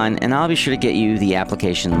subject line, and I'll be sure to get you the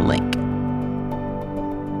application link.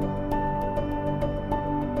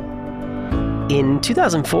 In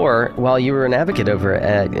 2004, while you were an advocate over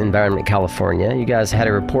at Environment California, you guys had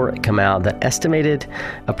a report come out that estimated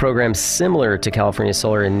a program similar to California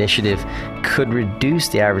Solar Initiative could reduce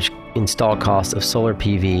the average install cost of solar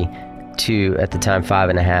PV to, at the time,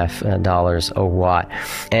 $5.50 a watt.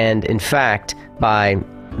 And in fact, by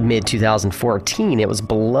mid-2014, it was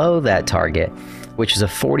below that target, which is a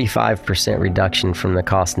 45% reduction from the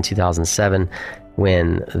cost in 2007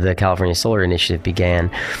 when the California Solar Initiative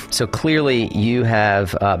began. So clearly you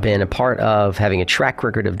have been a part of having a track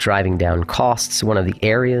record of driving down costs. One of the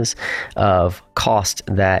areas of cost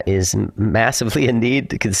that is massively in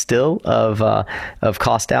need still of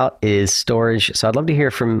cost out is storage. So I'd love to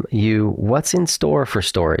hear from you. What's in store for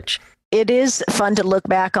storage? It is fun to look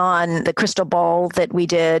back on the crystal ball that we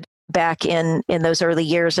did back in those early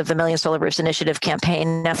years of the Million Solar Roofs Initiative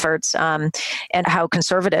campaign efforts, and how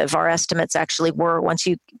conservative our estimates actually were once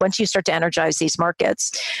you start to energize these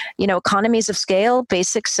markets. Economies of scale,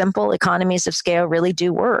 basic, simple economies of scale really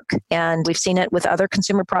do work. And we've seen it with other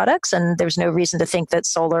consumer products, and there's no reason to think that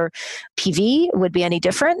solar PV would be any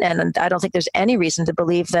different. And I don't think there's any reason to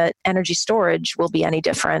believe that energy storage will be any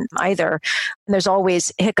different either. And there's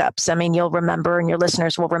always hiccups. I mean, you'll remember, and your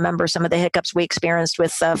listeners will remember some of the hiccups we experienced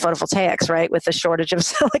with photovoltaics, right? With the shortage of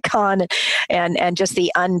silicon and just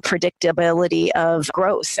the unpredictability of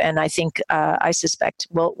growth. And I think, I suspect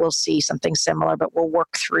we'll see something similar, but we'll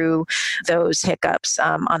work through those hiccups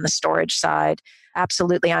on the storage side.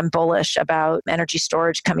 Absolutely, I'm bullish about energy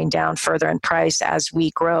storage coming down further in price as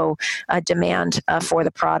we grow demand for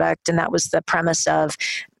the product. And that was the premise of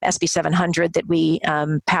SB 700 that we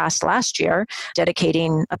passed last year,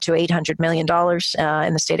 dedicating up to $800 million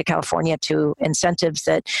in the state of California to incentives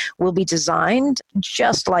that will be designed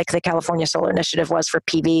just like the California Solar Initiative was for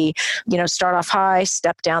PV. Start off high,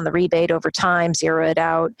 step down the rebate over time, zero it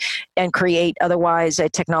out, and create otherwise a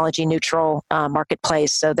technology neutral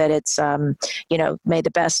marketplace so that it's, may the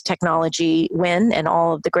best technology win and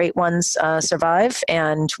all of the great ones survive.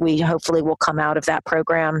 And we hopefully will come out of that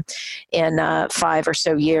program in 5 or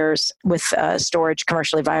so years with storage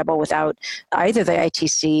commercially viable without either the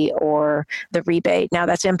ITC or the rebate. Now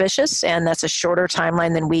that's ambitious, and that's a shorter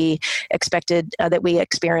timeline than we expected, that we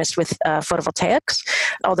experienced with photovoltaics.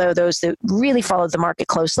 Although those that really followed the market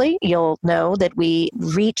closely, you'll know that we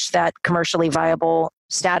reached that commercially viable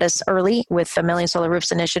status early with the Million Solar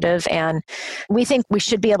Roofs Initiative. And we think we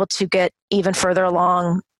should be able to get even further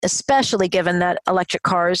along, especially given that electric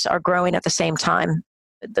cars are growing at the same time.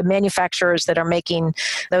 The manufacturers that are making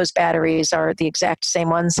those batteries are the exact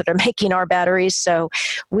same ones that are making our batteries. So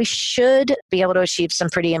we should be able to achieve some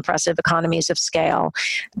pretty impressive economies of scale.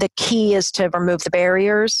 The key is to remove the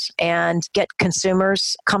barriers and get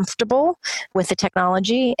consumers comfortable with the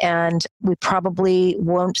technology. And we probably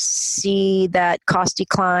won't see that cost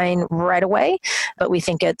decline right away, but we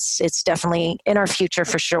think it's definitely in our future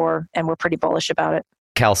for sure. And we're pretty bullish about it.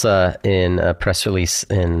 CalSA, in a press release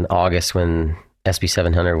in August when SB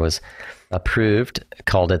 700 was approved,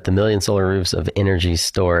 called it the Million Solar Roofs of Energy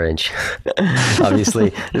Storage. Obviously,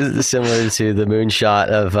 this is similar to the moonshot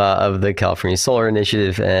of the California Solar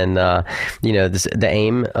Initiative, and the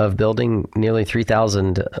aim of building nearly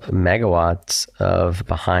 3,000 megawatts of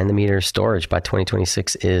behind-the-meter storage by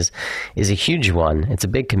 2026 is a huge one. It's a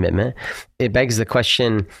big commitment. It begs the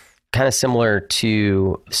question, kind of similar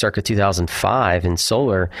to circa 2005 in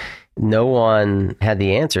solar. No one had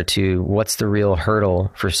the answer to what's the real hurdle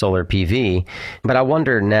for solar PV. But I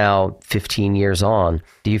wonder now, 15 years on,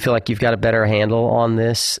 do you feel like you've got a better handle on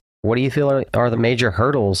this? What do you feel are the major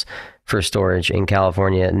hurdles for storage in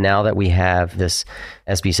California now that we have this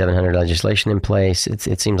SB 700 legislation in place?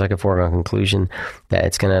 It seems like a foregone conclusion that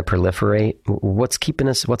it's going to proliferate. What's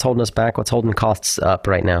holding us back? What's holding costs up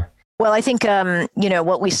right now? Well, I think,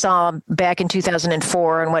 what we saw back in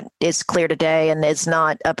 2004 and what is clear today, and it's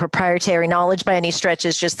not a proprietary knowledge by any stretch,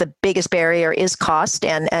 is just the biggest barrier is cost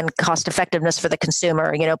and cost effectiveness for the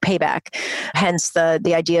consumer, payback. Hence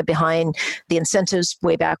the idea behind the incentives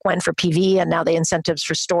way back when for PV and now the incentives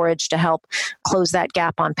for storage to help close that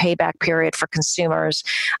gap on payback period for consumers.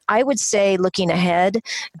 I would say looking ahead,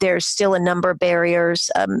 there's still a number of barriers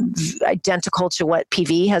identical to what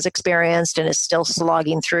PV has experienced and is still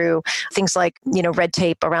slogging through. Things like, red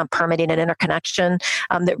tape around permitting and interconnection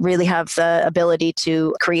that really have the ability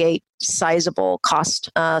to create sizable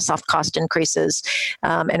soft cost increases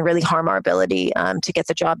and really harm our ability to get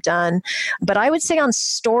the job done. But I would say on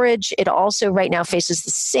storage, it also right now faces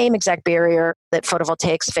the same exact barrier that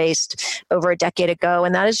photovoltaics faced over a decade ago.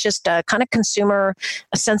 And that is just a kind of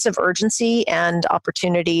a sense of urgency and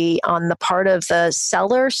opportunity on the part of the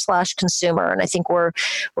seller/consumer. And I think we're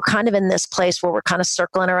kind of in this place where we're kind of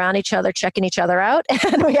circling around each other, checking each other out,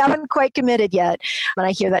 and we haven't quite committed yet. And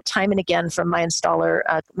I hear that time and again from my installer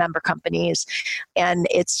member companies. And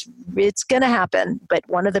it's going to happen. But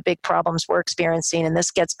one of the big problems we're experiencing, and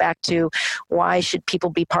this gets back to why should people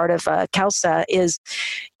be part of CalSA, is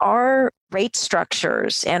our rate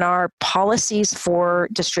structures and our policies for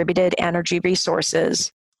distributed energy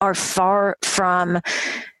resources are far from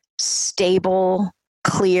stable,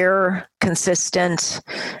 clear, consistent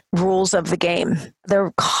rules of the game.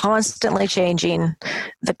 They're constantly changing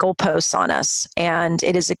the goalposts on us, and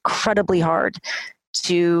it is incredibly hard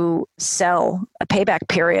to sell a payback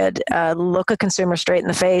period, look a consumer straight in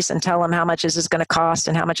the face and tell them how much is this going to cost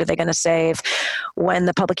and how much are they going to save, when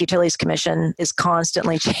the Public Utilities Commission is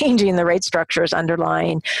constantly changing the rate structures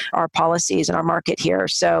underlying our policies and our market here.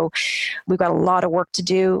 So we've got a lot of work to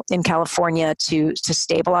do in California to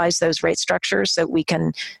stabilize those rate structures so we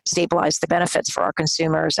can stabilize the benefits for our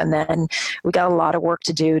consumers. And then we've got a lot of work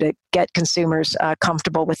to do to get consumers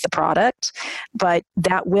comfortable with the product. But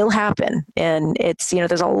that will happen. And it's,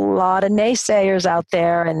 there's a lot of naysayers out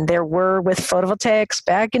there, and there were with photovoltaics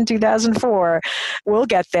back in 2004. We'll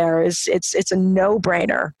get there. It's a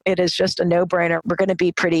no-brainer. It is just a no-brainer. We're going to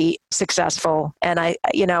be pretty successful. And I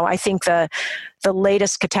think the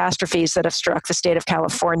latest catastrophes that have struck the state of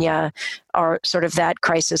California are sort of that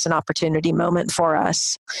crisis and opportunity moment for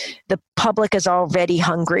us. The public is already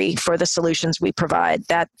hungry for the solutions we provide.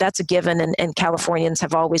 That's a given, and Californians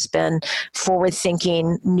have always been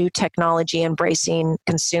forward-thinking, new technology embracing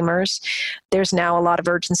consumers. There's now a lot of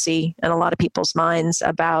urgency in a lot of people's minds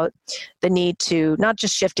about the need to not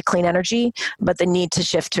just shift to clean energy, but the need to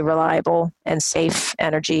shift to reliable and safe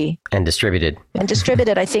energy. And distributed.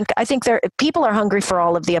 I think people are hungry for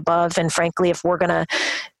all of the above. And frankly, if we're going to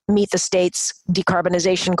meet the state's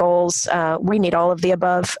decarbonization goals, we need all of the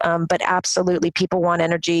above. But absolutely, people want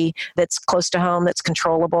energy that's close to home, that's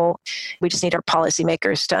controllable. We just need our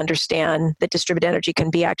policymakers to understand that distributed energy can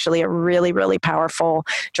be actually a really, really powerful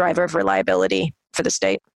driver of reliability for the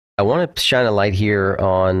state. I want to shine a light here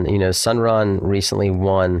on, Sunrun recently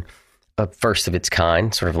won a first of its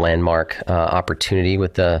kind, sort of landmark opportunity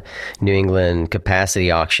with the New England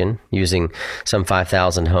capacity auction, using some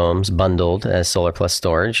 5,000 homes bundled as solar plus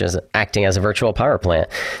storage, acting as a virtual power plant.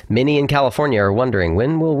 Many in California are wondering,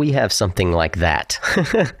 when will we have something like that?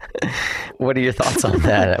 What are your thoughts on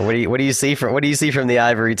that? What do you see from the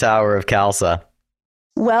ivory tower of CalSA?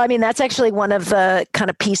 Well, that's actually one of the kind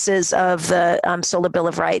of pieces of the Solar Bill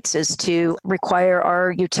of Rights, is to require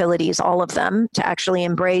our utilities, all of them, to actually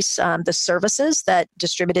embrace the services that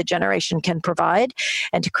distributed generation can provide,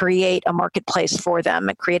 and to create a marketplace for them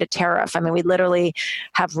and create a tariff. We literally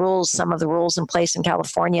have some of the rules in place in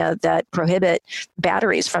California that prohibit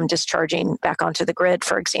batteries from discharging back onto the grid,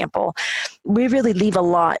 for example. We really leave a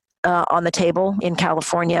lot on the table in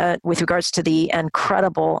California with regards to the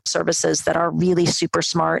incredible services that our really super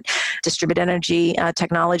smart distributed energy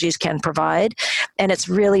technologies can provide. And it's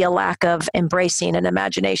really a lack of embracing and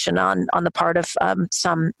imagination on the part of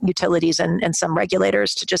some utilities and some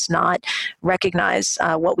regulators to just not recognize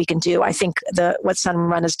what we can do. I think what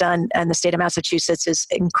Sunrun has done in the state of Massachusetts is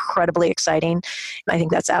incredibly exciting. I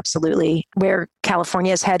think that's absolutely where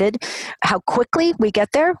California is headed. How quickly we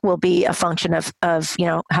get there will be a function of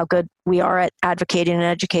how good we are at advocating and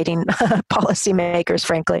educating policymakers,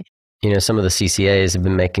 frankly. Some of the CCAs have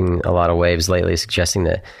been making a lot of waves lately, suggesting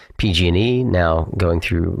that PG&E, now going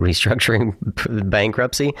through restructuring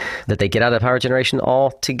bankruptcy, that they get out of power generation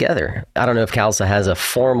altogether. I don't know if CalSA has a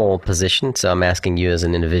formal position, so I'm asking you as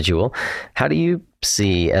an individual. How do you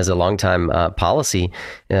see, as a longtime policy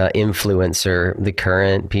influencer, the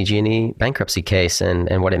current PG&E bankruptcy case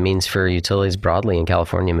and what it means for utilities broadly in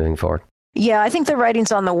California moving forward? Yeah, I think the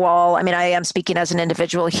writing's on the wall. I am speaking as an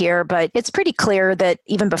individual here, but it's pretty clear that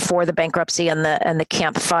even before the bankruptcy and the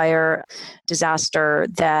Camp Fire disaster,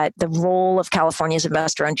 that the role of California's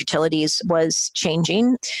investor-owned utilities was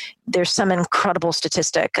changing. There's some incredible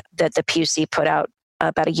statistic that the PUC put out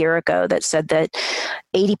about a year ago that said that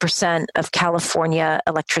 80% of California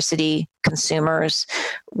electricity consumers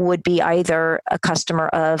would be either a customer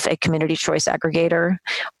of a community choice aggregator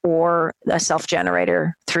or a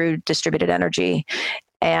self-generator through distributed energy.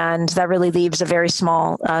 And that really leaves a very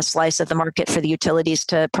small slice of the market for the utilities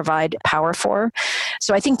to provide power for.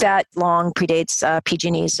 So I think that long predates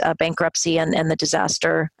PG&E's bankruptcy and the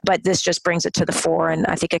disaster, but this just brings it to the fore and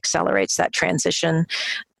I think accelerates that transition.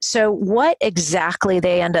 So what exactly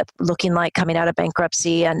they end up looking like coming out of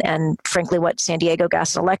bankruptcy and frankly, what San Diego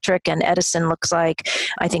Gas and Electric and Edison looks like,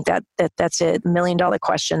 I think that's a $1 million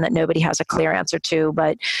question that nobody has a clear answer to.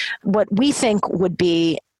 But what we think would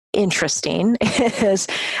be interesting is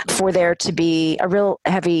for there to be a real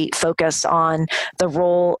heavy focus on the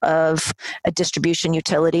role of a distribution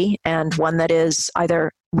utility and one that is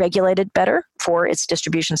either regulated better for its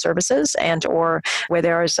distribution services and or where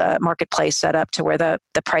there is a marketplace set up to where the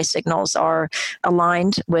price signals are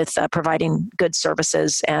aligned with providing good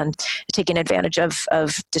services and taking advantage of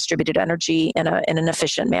distributed energy in an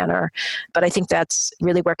efficient manner. But I think that's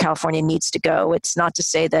really where California needs to go. It's not to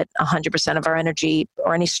say that 100% of our energy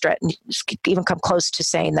or any stretch, even come close to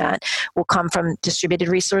saying that, will come from distributed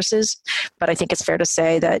resources. But I think it's fair to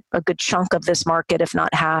say that a good chunk of this market, if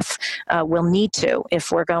not half, will need to if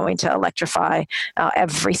we're going to electrify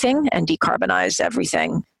everything and decarbonize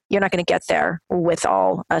everything. You're not going to get there with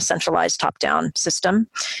all a centralized top-down system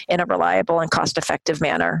in a reliable and cost-effective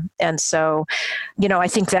manner. And so, I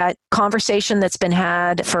think that conversation that's been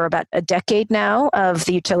had for about a decade now of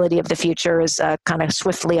the utility of the future is kind of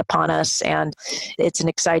swiftly upon us, and it's an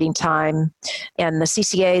exciting time. And the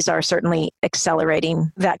CCAs are certainly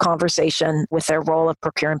accelerating that conversation with their role of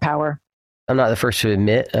procuring power. I'm not the first to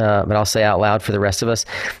admit, but I'll say out loud for the rest of us,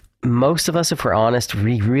 most of us, if we're honest,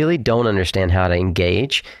 we really don't understand how to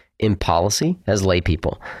engage in policy as lay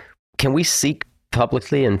people. Can we seek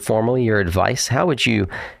publicly and formally your advice? How would you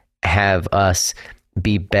have us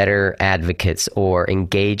be better advocates or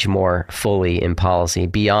engage more fully in policy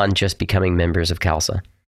beyond just becoming members of CalSA?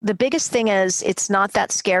 The biggest thing is it's not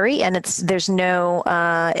that scary and there's no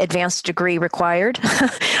advanced degree required.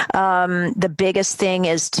 The biggest thing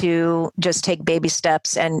is to just take baby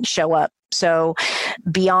steps and show up. So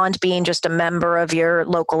beyond being just a member of your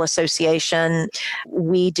local association,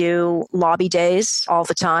 we do lobby days all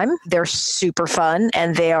the time. They're super fun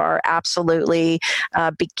and they are absolutely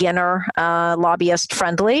beginner lobbyist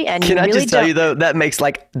friendly. And can I really just tell you though, that makes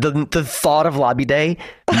like the thought of lobby day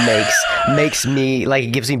makes me like,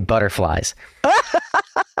 it gives me butterflies.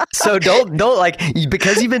 So don't like,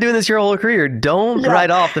 because you've been doing this your whole career, don't write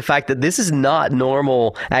off the fact that this is not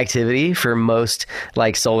normal activity for most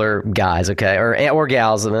like solar guys, okay, or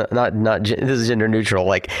gals. Not this is gender neutral.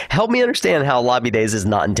 Like, help me understand how lobby days is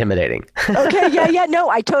not intimidating. Okay, yeah, no,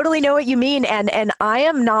 I totally know what you mean, and I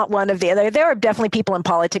am not one of the other. There are definitely people in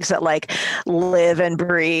politics that like live and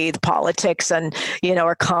breathe politics, and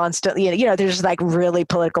are constantly, there's like really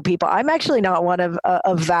political people. I'm actually not one of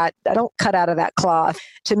that. I don't cut out of that cloth.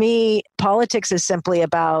 To me, politics is simply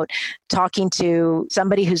about talking to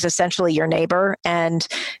somebody who's essentially your neighbor and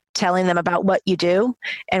telling them about what you do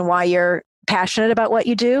and why you're passionate about what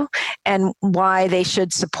you do and why they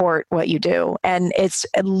should support what you do. And it's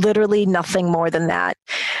literally nothing more than that.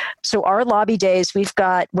 So our lobby days,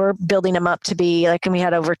 we're building them up to be like, and we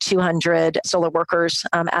had over 200 solar workers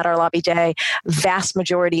at our lobby day. Vast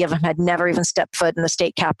majority of them had never even stepped foot in the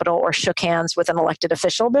state capitol or shook hands with an elected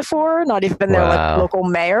official before, not even their local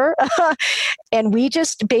mayor. And we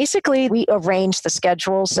just we arrange the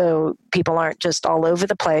schedule so people aren't just all over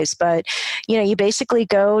the place. But, you basically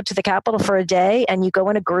go to the Capitol for a day and you go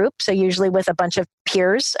in a group. So usually with a bunch of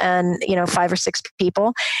peers and, 5 or 6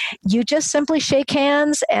 people, you just simply shake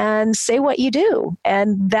hands and say what you do.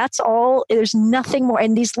 And that's all. There's nothing more.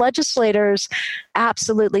 And these legislators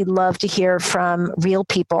absolutely love to hear from real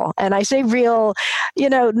people. And I say real,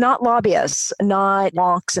 not lobbyists, not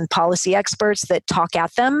wonks and policy experts that talk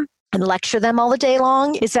at them and lecture them all the day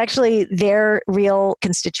long. It's actually their real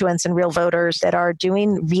constituents and real voters that are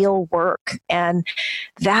doing real work. And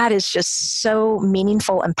that is just so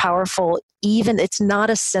meaningful and powerful. Even it's not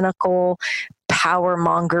a cynical,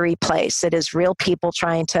 power-mongery place. It is real people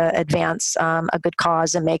trying to advance a good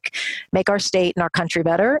cause and make our state and our country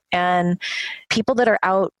better. And people that are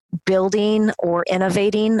out building or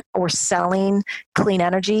innovating or selling clean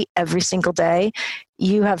energy every single day,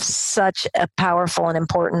 you have such a powerful and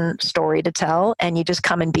important story to tell, and you just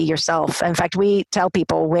come and be yourself. In fact, we tell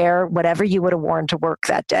people, wear whatever you would have worn to work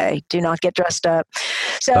that day. Do not get dressed up.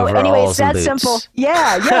 So anyway, it's that simple.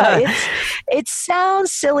 Yeah. It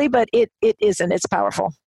sounds silly, but it isn't. It's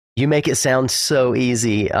powerful. You make it sound so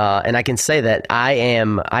easy, and I can say that I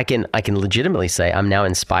can legitimately say I'm now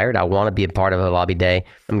inspired. I want to be a part of a lobby day.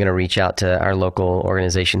 I'm going to reach out to our local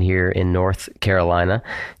organization here in North Carolina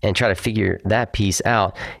and try to figure that piece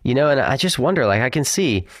out. And I just wonder, like, I can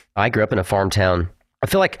see, I grew up in a farm town I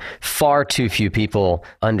feel like far too few people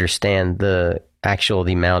understand the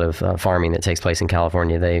amount of farming that takes place in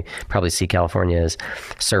California. They probably see California as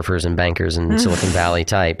surfers and bankers and Silicon Valley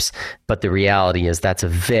types. But the reality is that's a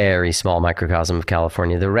very small microcosm of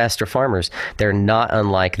California. The rest are farmers. They're not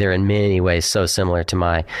unlike, they're in many ways so similar to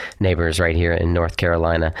my neighbors right here in North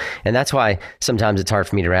Carolina. And that's why sometimes it's hard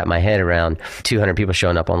for me to wrap my head around 200 people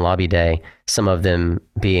showing up on lobby day, some of them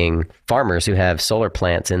being farmers who have solar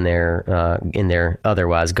plants in their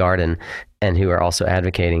otherwise garden, and who are also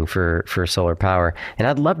advocating for solar power. And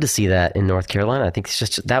I'd love to see that in North Carolina. I think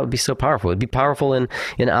that would be so powerful. It'd be powerful in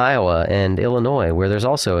Iowa and Illinois, where there's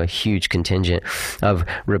also a huge contingent of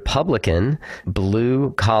Republican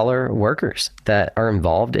blue-collar workers that are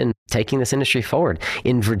involved in taking this industry forward.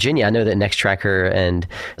 In Virginia, I know that Nextracker and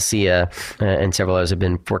SEIA and several others have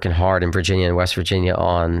been working hard in Virginia and West Virginia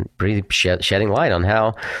on really shedding light on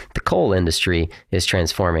how the coal industry is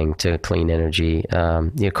transforming to clean energy,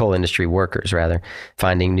 coal industry workers rather,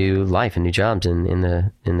 finding new life and new jobs in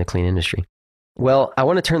the clean industry. Well, I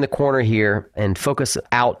want to turn the corner here and focus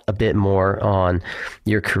out a bit more on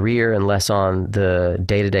your career and less on the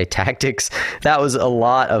day-to-day tactics. That was a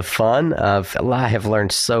lot of fun. I have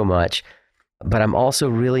learned so much. But I'm also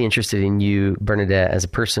really interested in you, Bernadette, as a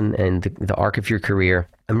person and the arc of your career.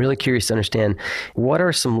 I'm really curious to understand what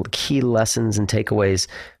are some key lessons and takeaways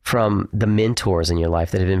from the mentors in your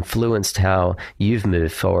life that have influenced how you've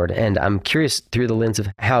moved forward. And I'm curious through the lens of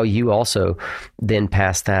how you also then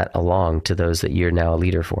pass that along to those that you're now a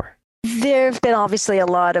leader for. There have been obviously a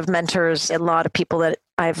lot of mentors, a lot of people that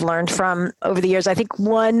I've learned from over the years. I think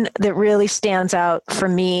one that really stands out for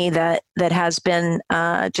me that has been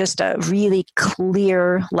just a really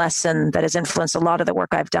clear lesson that has influenced a lot of the work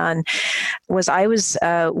I've done was I was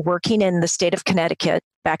working in the state of Connecticut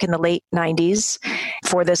back in the late 90s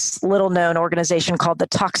for this little known organization called the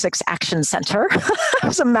Toxics Action Center. It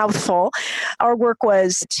was a mouthful. Our work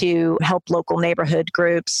was to help local neighborhood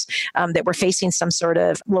groups that were facing some sort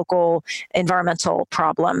of local environmental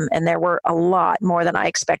problem. And there were a lot more than I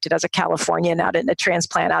expected as a Californian out in a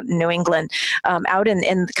transplant out in New England, out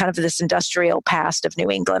in kind of this industrial past of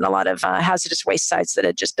New England, a lot of hazardous waste sites that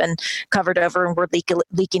had just been covered over and were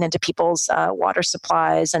leaking into people's water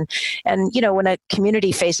supplies. And when a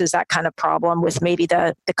community faces that kind of problem with maybe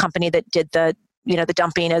the company that did the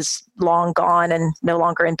dumping is long gone and no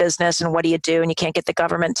longer in business. And what do? And you can't get the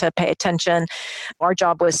government to pay attention. Our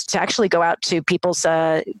job was to actually go out to people's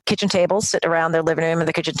kitchen tables, sit around their living room or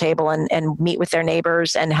the kitchen table and meet with their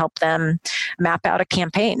neighbors and help them map out a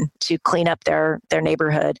campaign to clean up their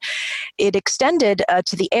neighborhood. It extended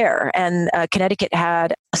to the air, and Connecticut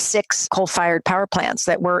had 6 coal-fired power plants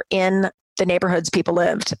that were in the neighborhoods people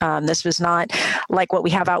lived. This was not like what we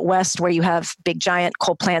have out west, where you have big giant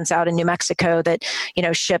coal plants out in New Mexico that,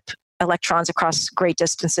 ship electrons across great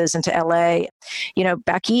distances into LA.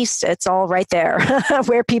 Back east, it's all right there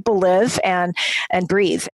where people live and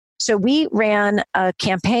breathe. So we ran a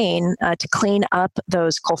campaign to clean up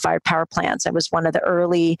those coal-fired power plants. It was one of the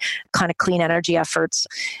early kind of clean energy efforts.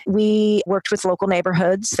 We worked with local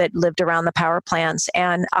neighborhoods that lived around the power plants.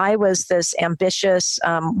 And I was this ambitious,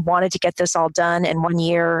 wanted to get this all done in 1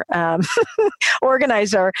 year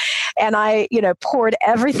organizer. And I, poured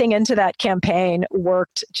everything into that campaign,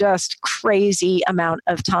 worked just crazy amount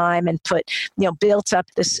of time and built up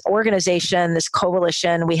this organization, this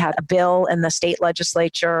coalition. We had a bill in the state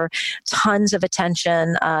legislature, tons of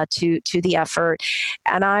attention to the effort.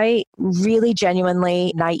 And I really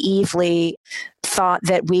genuinely, naively thought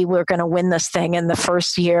that we were going to win this thing in the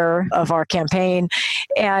first year of our campaign.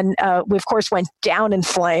 And we, of course, went down in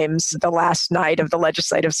flames the last night of the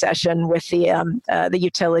legislative session with the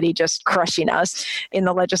utility just crushing us in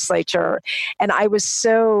the legislature. And I was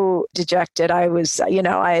so dejected. I was,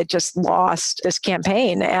 I had just lost this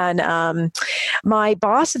campaign. And my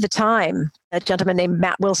boss at the time, a gentleman named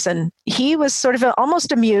Matt Wilson, he was sort of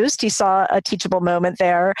almost amused. He saw a teachable moment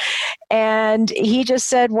there. And he just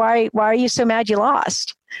said, why are you so mad you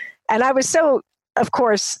lost? And I was so, of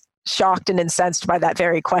course, shocked and incensed by that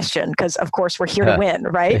very question, because of course we're here to win,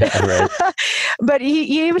 right? Yeah, right. But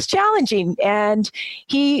he was challenging, and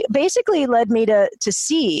he basically led me to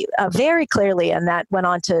see very clearly, and that went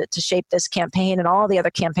on to shape this campaign and all the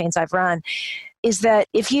other campaigns I've run, is that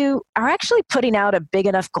if you are actually putting out a big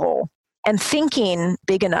enough goal and thinking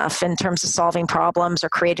big enough in terms of solving problems or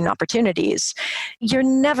creating opportunities, you're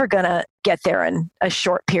never going to get there in a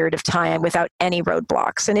short period of time without any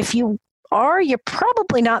roadblocks. And if you are, you're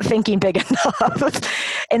probably not thinking big enough.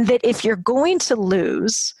 And that if you're going to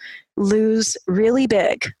lose really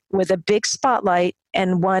big with a big spotlight,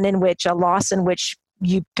 and one in which a loss in which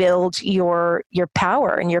you build your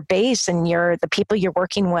power and your base and the people you're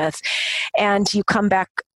working with, and you come back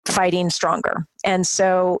fighting stronger. And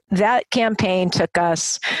so that campaign took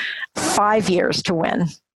us 5 years to win.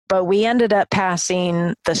 But we ended up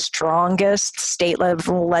passing the strongest state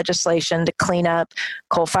level legislation to clean up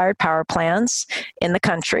coal-fired power plants in the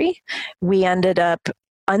country. We ended up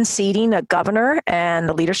unseating a governor and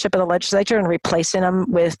the leadership of the legislature and replacing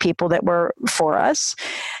them with people that were for us.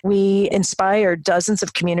 We inspired dozens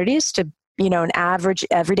of communities to, an average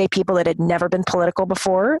everyday people that had never been political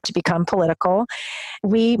before to become political.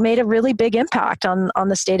 We made a really big impact on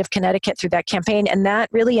the state of Connecticut through that campaign, and that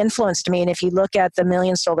really influenced me. And if you look at the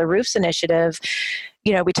Million Solar Roofs initiative,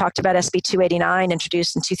 we talked about SB 289,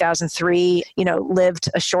 introduced in 2003, lived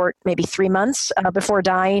a short, maybe 3 months before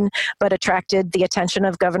dying, but attracted the attention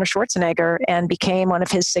of Governor Schwarzenegger and became one of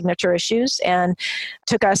his signature issues, and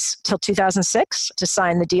took us till 2006 to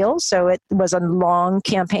sign the deal. So it was a long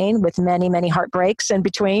campaign with many, many heartbreaks in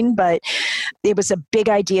between, but it was a big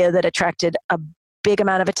idea that attracted a big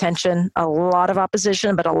amount of attention, a lot of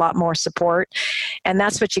opposition, but a lot more support. And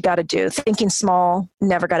that's what you got to do. Thinking small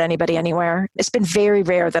never got anybody anywhere. It's been very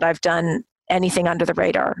rare that I've done anything under the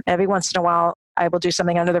radar. Every once in a while, I will do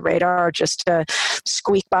something under the radar just to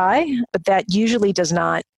squeak by, but that usually does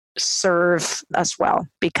not serve us well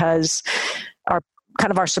because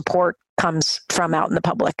our support comes from out in the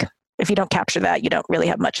public. If you don't capture that, you don't really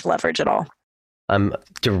have much leverage at all. I'm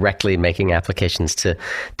directly making applications to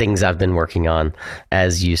things I've been working on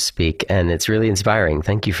as you speak, and it's really inspiring.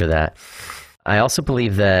 Thank you for that. I also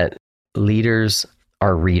believe that leaders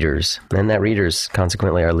are readers, and that readers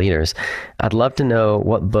consequently are leaders. I'd love to know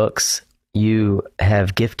what books you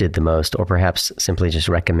have gifted the most, or perhaps simply just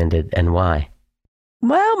recommended, and why.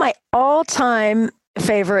 Well, my all-time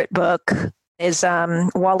favorite book is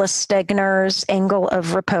Wallace Stegner's Angle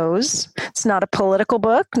of Repose. It's not a political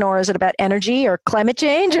book, nor is it about energy or climate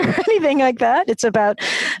change or anything like that. It's about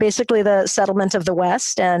basically the settlement of the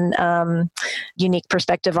West and unique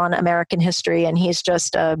perspective on American history. And he's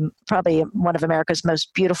just probably one of America's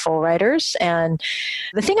most beautiful writers. And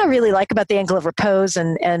the thing I really like about the Angle of Repose,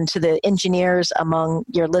 and to the engineers among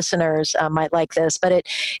your listeners might like this, but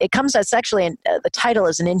it comes, it's actually, the title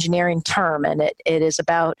is an engineering term, and it is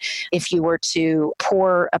about if you were to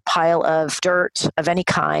pour a pile of dirt of any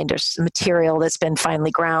kind or material that's been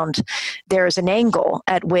finely ground, there is an angle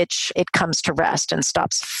at which it comes to rest and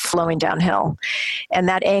stops flowing downhill. And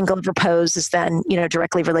that angle of repose is then,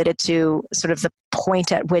 directly related to sort of the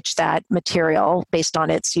point at which that material, based on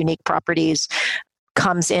its unique properties,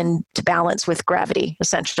 comes into balance with gravity,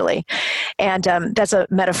 essentially. And that's a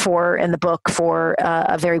metaphor in the book for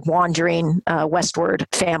a very wandering westward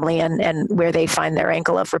family and where they find their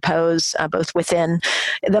angle of repose, both within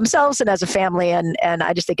themselves and as a family. And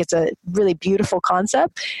I just think it's a really beautiful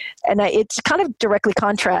concept. And it's kind of directly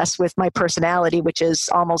contrasts with my personality, which is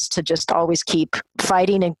almost to just always keep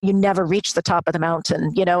fighting, and you never reach the top of the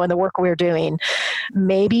mountain, in the work we're doing.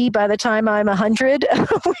 Maybe by the time I'm 100,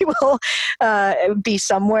 we will be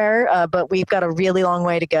somewhere, but we've got a really long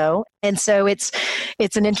way to go. And so it's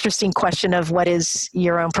an interesting question of what is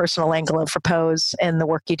your own personal angle of repose in the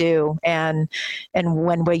work you do, and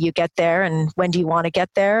when will you get there, and when do you want to get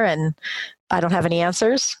there? And I don't have any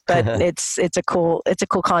answers, but it's a cool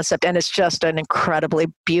concept, and it's just an incredibly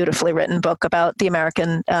beautifully written book about the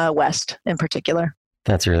American West in particular.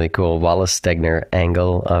 That's really cool. Wallace Stegner,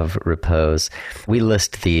 Angle of Repose. We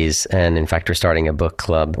list these, and in fact, we're starting a book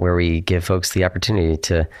club where we give folks the opportunity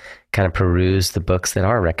to kind of peruse the books that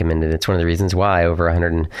are recommended. It's one of the reasons why over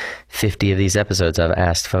 150 of these episodes, I've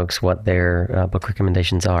asked folks what their book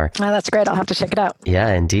recommendations are. Oh, that's great. I'll have to check it out.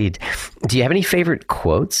 Yeah, indeed. Do you have any favorite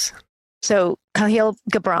quotes? So Khalil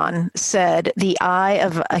Gibran said, "The eye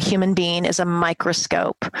of a human being is a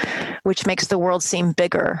microscope, which makes the world seem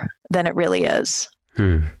bigger than it really is."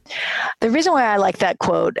 The reason why I like that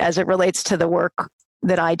quote as it relates to the work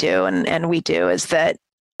that I do and we do is that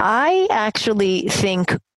I actually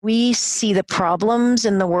think we see the problems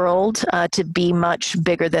in the world to be much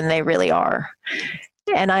bigger than they really are.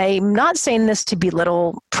 And I'm not saying this to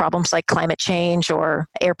belittle problems like climate change or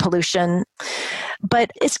air pollution, but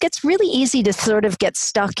it gets really easy to sort of get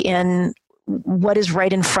stuck in what is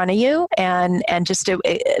right in front of you and just to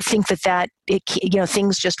think that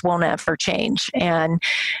things just won't ever change. And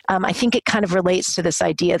I think it kind of relates to this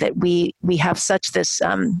idea that we have such this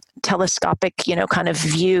telescopic, kind of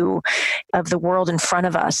view of the world in front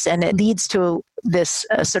of us. And it leads to this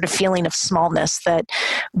sort of feeling of smallness that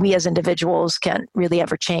we as individuals can't really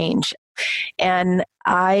ever change. And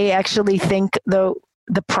I actually think, though,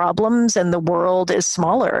 the problems and the world is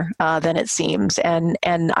smaller than it seems. And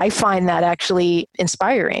I find that actually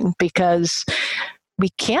inspiring because we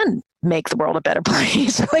can make the world a better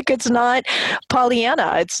place. Like, it's not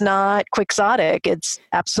Pollyanna, it's not quixotic, it's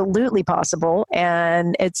absolutely possible,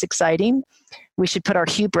 and it's exciting. We should put our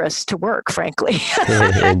hubris to work, frankly,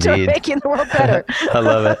 to making the world better. I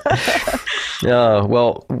love it.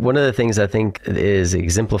 Well, one of the things I think is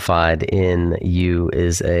exemplified in you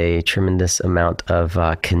is a tremendous amount of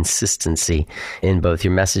consistency in both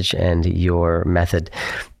your message and your method.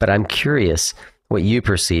 But I'm curious what you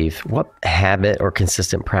perceive. What habit or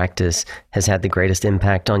consistent practice has had the greatest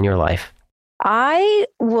impact on your life? I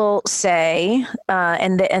will say,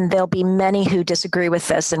 and there'll be many who disagree with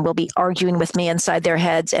this and will be arguing with me inside their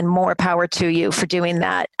heads, and more power to you for doing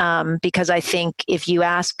that. Because I think if you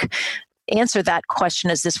answer that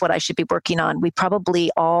question, is this what I should be working on? We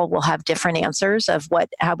probably all will have different answers of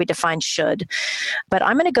how we define should. But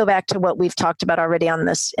I'm going to go back to what we've talked about already in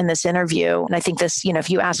this interview. And I think this,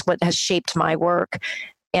 if you ask what has shaped my work,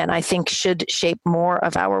 and I think should shape more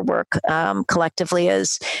of our work collectively,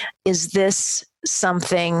 is this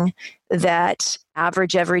something that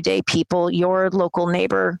average everyday people, your local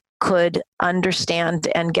neighbor, could understand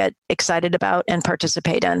and get excited about and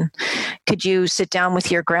participate in? Could you sit down with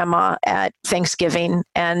your grandma at Thanksgiving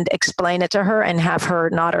and explain it to her and have her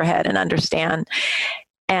nod her head and understand?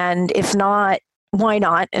 And if not, why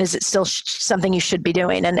not? Is it still something you should be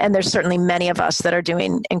doing? And there's certainly many of us that are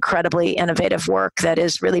doing incredibly innovative work that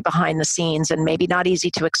is really behind the scenes and maybe not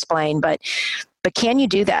easy to explain, but can you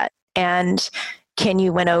do that? And can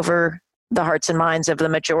you win over the hearts and minds of the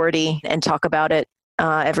majority and talk about it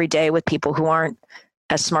every day with people who aren't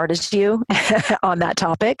as smart as you on that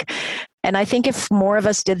topic? And I think if more of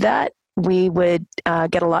us did that, we would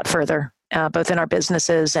get a lot further, both in our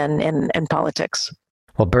businesses and in politics.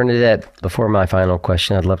 Well, Bernadette, before my final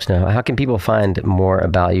question, I'd love to know, how can people find more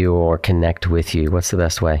about you or connect with you? What's the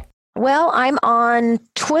best way? Well, I'm on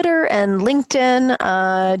Twitter and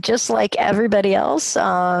LinkedIn, just like everybody else.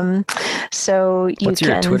 So What's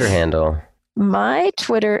your Twitter handle? My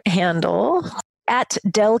Twitter handle,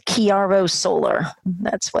 @Del Solar.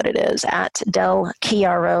 That's what it is, @Del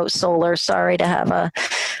Solar. Sorry to have a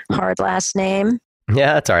hard last name.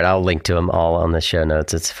 Yeah, that's all right. I'll link to them all on the show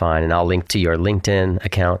notes. It's fine. And I'll link to your LinkedIn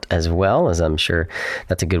account as well, as I'm sure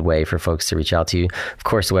that's a good way for folks to reach out to you. Of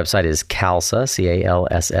course, the website is CALSA,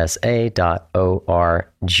 CALSSA.org.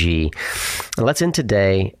 Let's end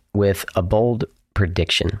today with a bold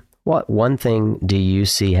prediction. What one thing do you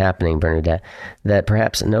see happening, Bernadette, that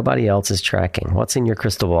perhaps nobody else is tracking? What's in your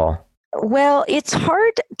crystal ball? Well, it's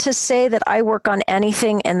hard to say that I work on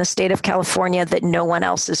anything in the state of California that no one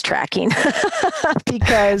else is tracking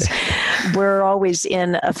because we're always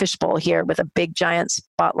in a fishbowl here with a big giant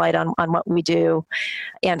spotlight on what we do.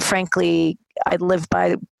 And frankly, I live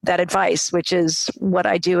by that advice, which is what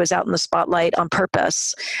I do is out in the spotlight on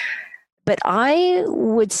purpose. But I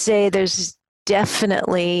would say there's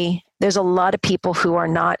a lot of people who are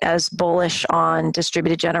not as bullish on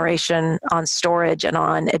distributed generation, on storage, and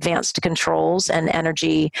on advanced controls and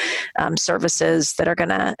energy services that are going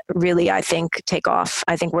to really, I think, take off.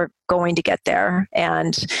 I think we're going to get there.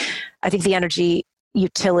 And I think the energy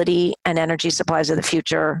utility and energy supplies of the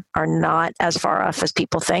future are not as far off as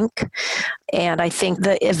people think. And I think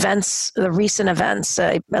the recent events,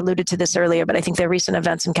 I alluded to this earlier, but I think the recent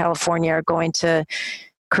events in California are going to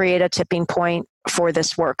create a tipping point for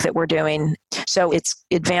this work that we're doing. So it's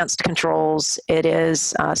advanced controls, it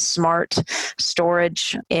is smart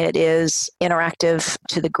storage, it is interactive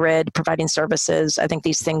to the grid, providing services. I think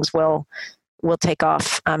these things will take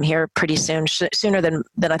off here pretty soon, sooner than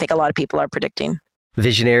I think a lot of people are predicting.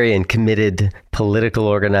 Visionary and committed political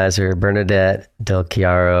organizer Bernadette Del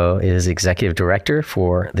Chiaro is Executive Director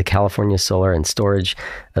for the California Solar and Storage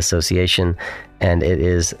Association. And it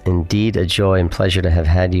is indeed a joy and pleasure to have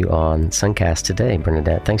had you on Suncast today,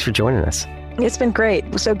 Bernadette. Thanks for joining us. It's been great.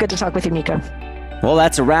 It was so good to talk with you, Nico. Well,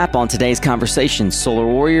 that's a wrap on today's conversation, Solar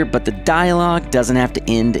Warrior, but the dialogue doesn't have to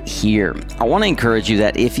end here. I want to encourage you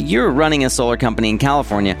that if you're running a solar company in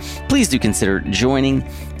California, please do consider joining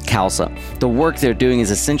CALSA. The work they're doing is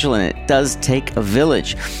essential and it does take a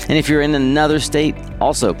village. And if you're in another state,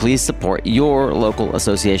 also please support your local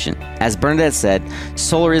association. As Bernadette said,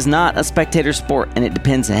 solar is not a spectator sport and it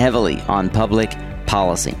depends heavily on public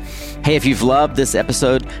policy. Hey, if you've loved this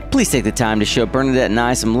episode, please take the time to show Bernadette and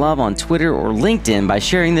I some love on Twitter or LinkedIn by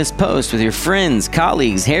sharing this post with your friends,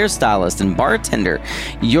 colleagues, hairstylist, and bartender.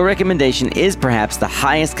 Your recommendation is perhaps the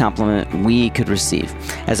highest compliment we could receive.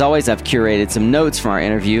 As always, I've curated some notes from our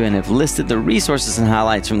interview and have listed the resources and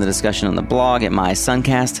highlights from the discussion on the blog at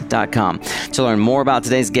mysuncast.com. To learn more about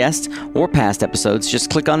today's guest or past episodes, just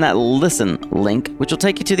click on that listen link, which will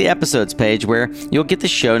take you to the episodes page where you'll get the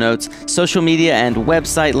show notes, social media and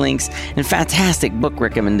website links, and fantastic book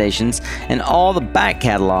recommendations, and all the back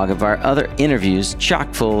catalog of our other interviews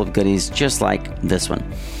chock full of goodies just like this one.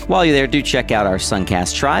 While you're there, do check out our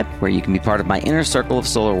Suncast Tribe, where you can be part of my inner circle of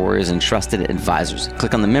solar warriors and trusted advisors.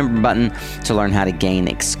 Click on the member button to learn how to gain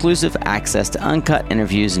exclusive access to uncut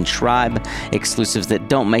interviews and tribe exclusives that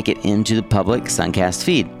don't make it into the public Suncast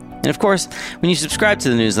feed. And of course, when you subscribe to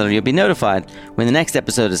the newsletter, you'll be notified when the next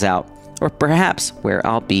episode is out, or perhaps where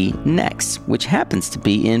I'll be next, which happens to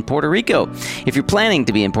be in Puerto Rico. If you're planning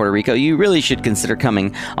to be in Puerto Rico, you really should consider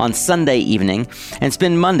coming on Sunday evening and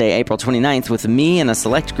spend Monday, April 29th with me and a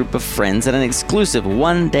select group of friends at an exclusive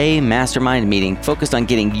one-day mastermind meeting focused on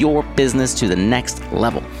getting your business to the next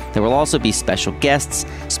level. There will also be special guests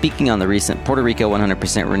speaking on the recent Puerto Rico 100%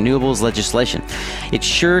 renewables legislation. It's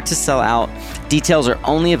sure to sell out. Details are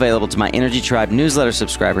only available to my Energy Tribe newsletter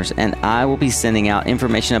subscribers, and I will be sending out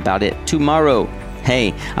information about it tomorrow.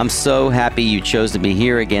 Hey, I'm so happy you chose to be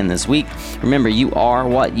here again this week. Remember, you are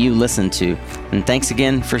what you listen to. And thanks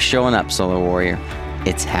again for showing up, Solar Warrior.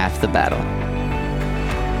 It's half the battle.